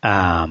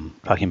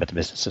 Talking about the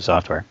business of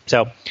software.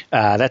 So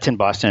that's in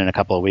Boston in a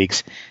couple of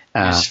weeks.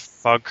 Use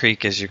Fog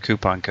Creek as your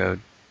coupon code.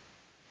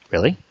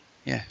 Really?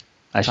 Yeah.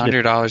 It's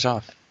 $100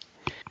 off.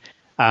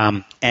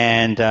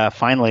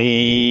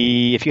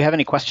 Finally, if you have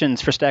any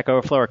questions for Stack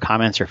Overflow or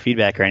comments or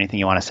feedback or anything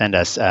you want to send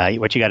us,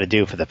 what you got to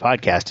do for the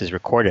podcast is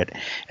record it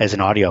as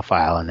an audio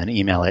file and then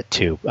email it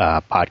to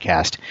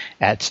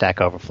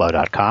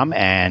podcast@stackoverflow.com.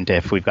 And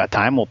if we've got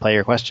time, we'll play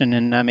your question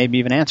and maybe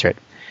even answer it.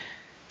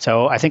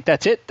 So I think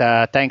that's it.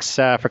 Thanks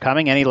for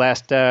coming. Any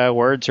last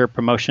words or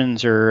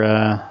promotions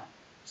or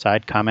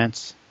side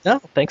comments? No,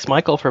 thanks,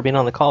 Michael, for being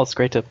on the call. It's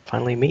great to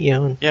finally meet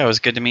you. Yeah, it was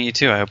good to meet you,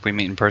 too. I hope we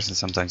meet in person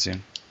sometime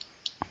soon.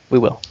 We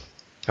will.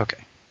 Okay.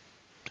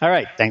 All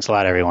right. Thanks a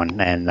lot, everyone,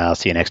 and I'll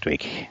see you next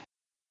week.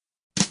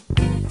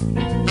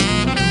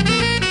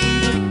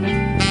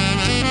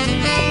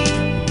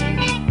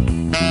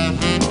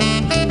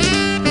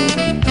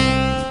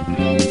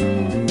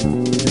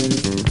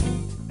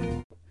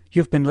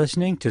 You've been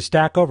listening to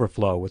Stack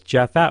Overflow with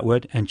Jeff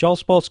Atwood and Joel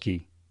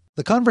Spolsky.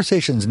 The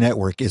Conversations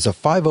Network is a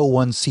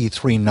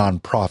 501c3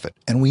 nonprofit,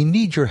 and we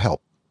need your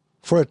help.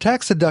 For a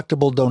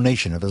tax-deductible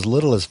donation of as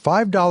little as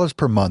 $5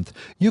 per month,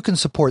 you can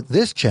support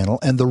this channel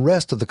and the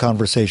rest of the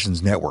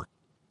Conversations Network.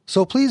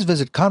 So please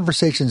visit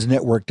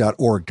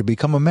conversationsnetwork.org to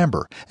become a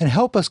member and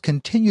help us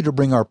continue to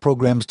bring our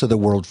programs to the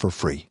world for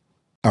free.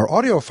 Our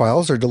audio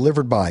files are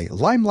delivered by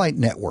Limelight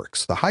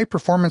Networks, the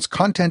high-performance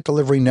content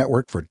delivery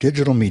network for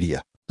digital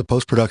media. The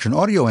post-production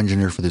audio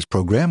engineer for this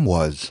program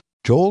was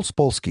Joel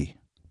Spolsky.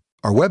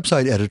 Our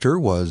website editor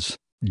was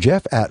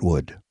Jeff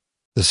Atwood.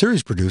 The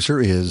series producer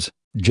is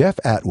Jeff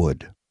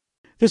Atwood.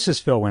 This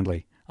is Phil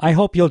Windley. I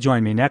hope you'll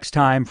join me next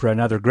time for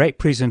another great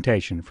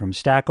presentation from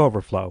Stack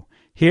Overflow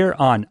here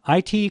on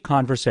IT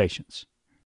Conversations.